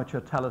an amateur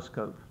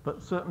telescope,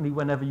 but certainly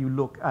whenever you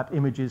look at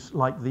images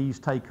like these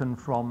taken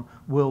from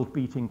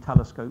world-beating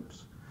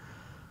telescopes,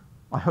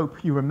 I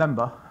hope you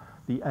remember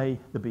the A,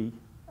 the B,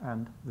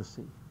 and the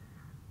C.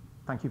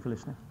 Thank you for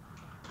listening.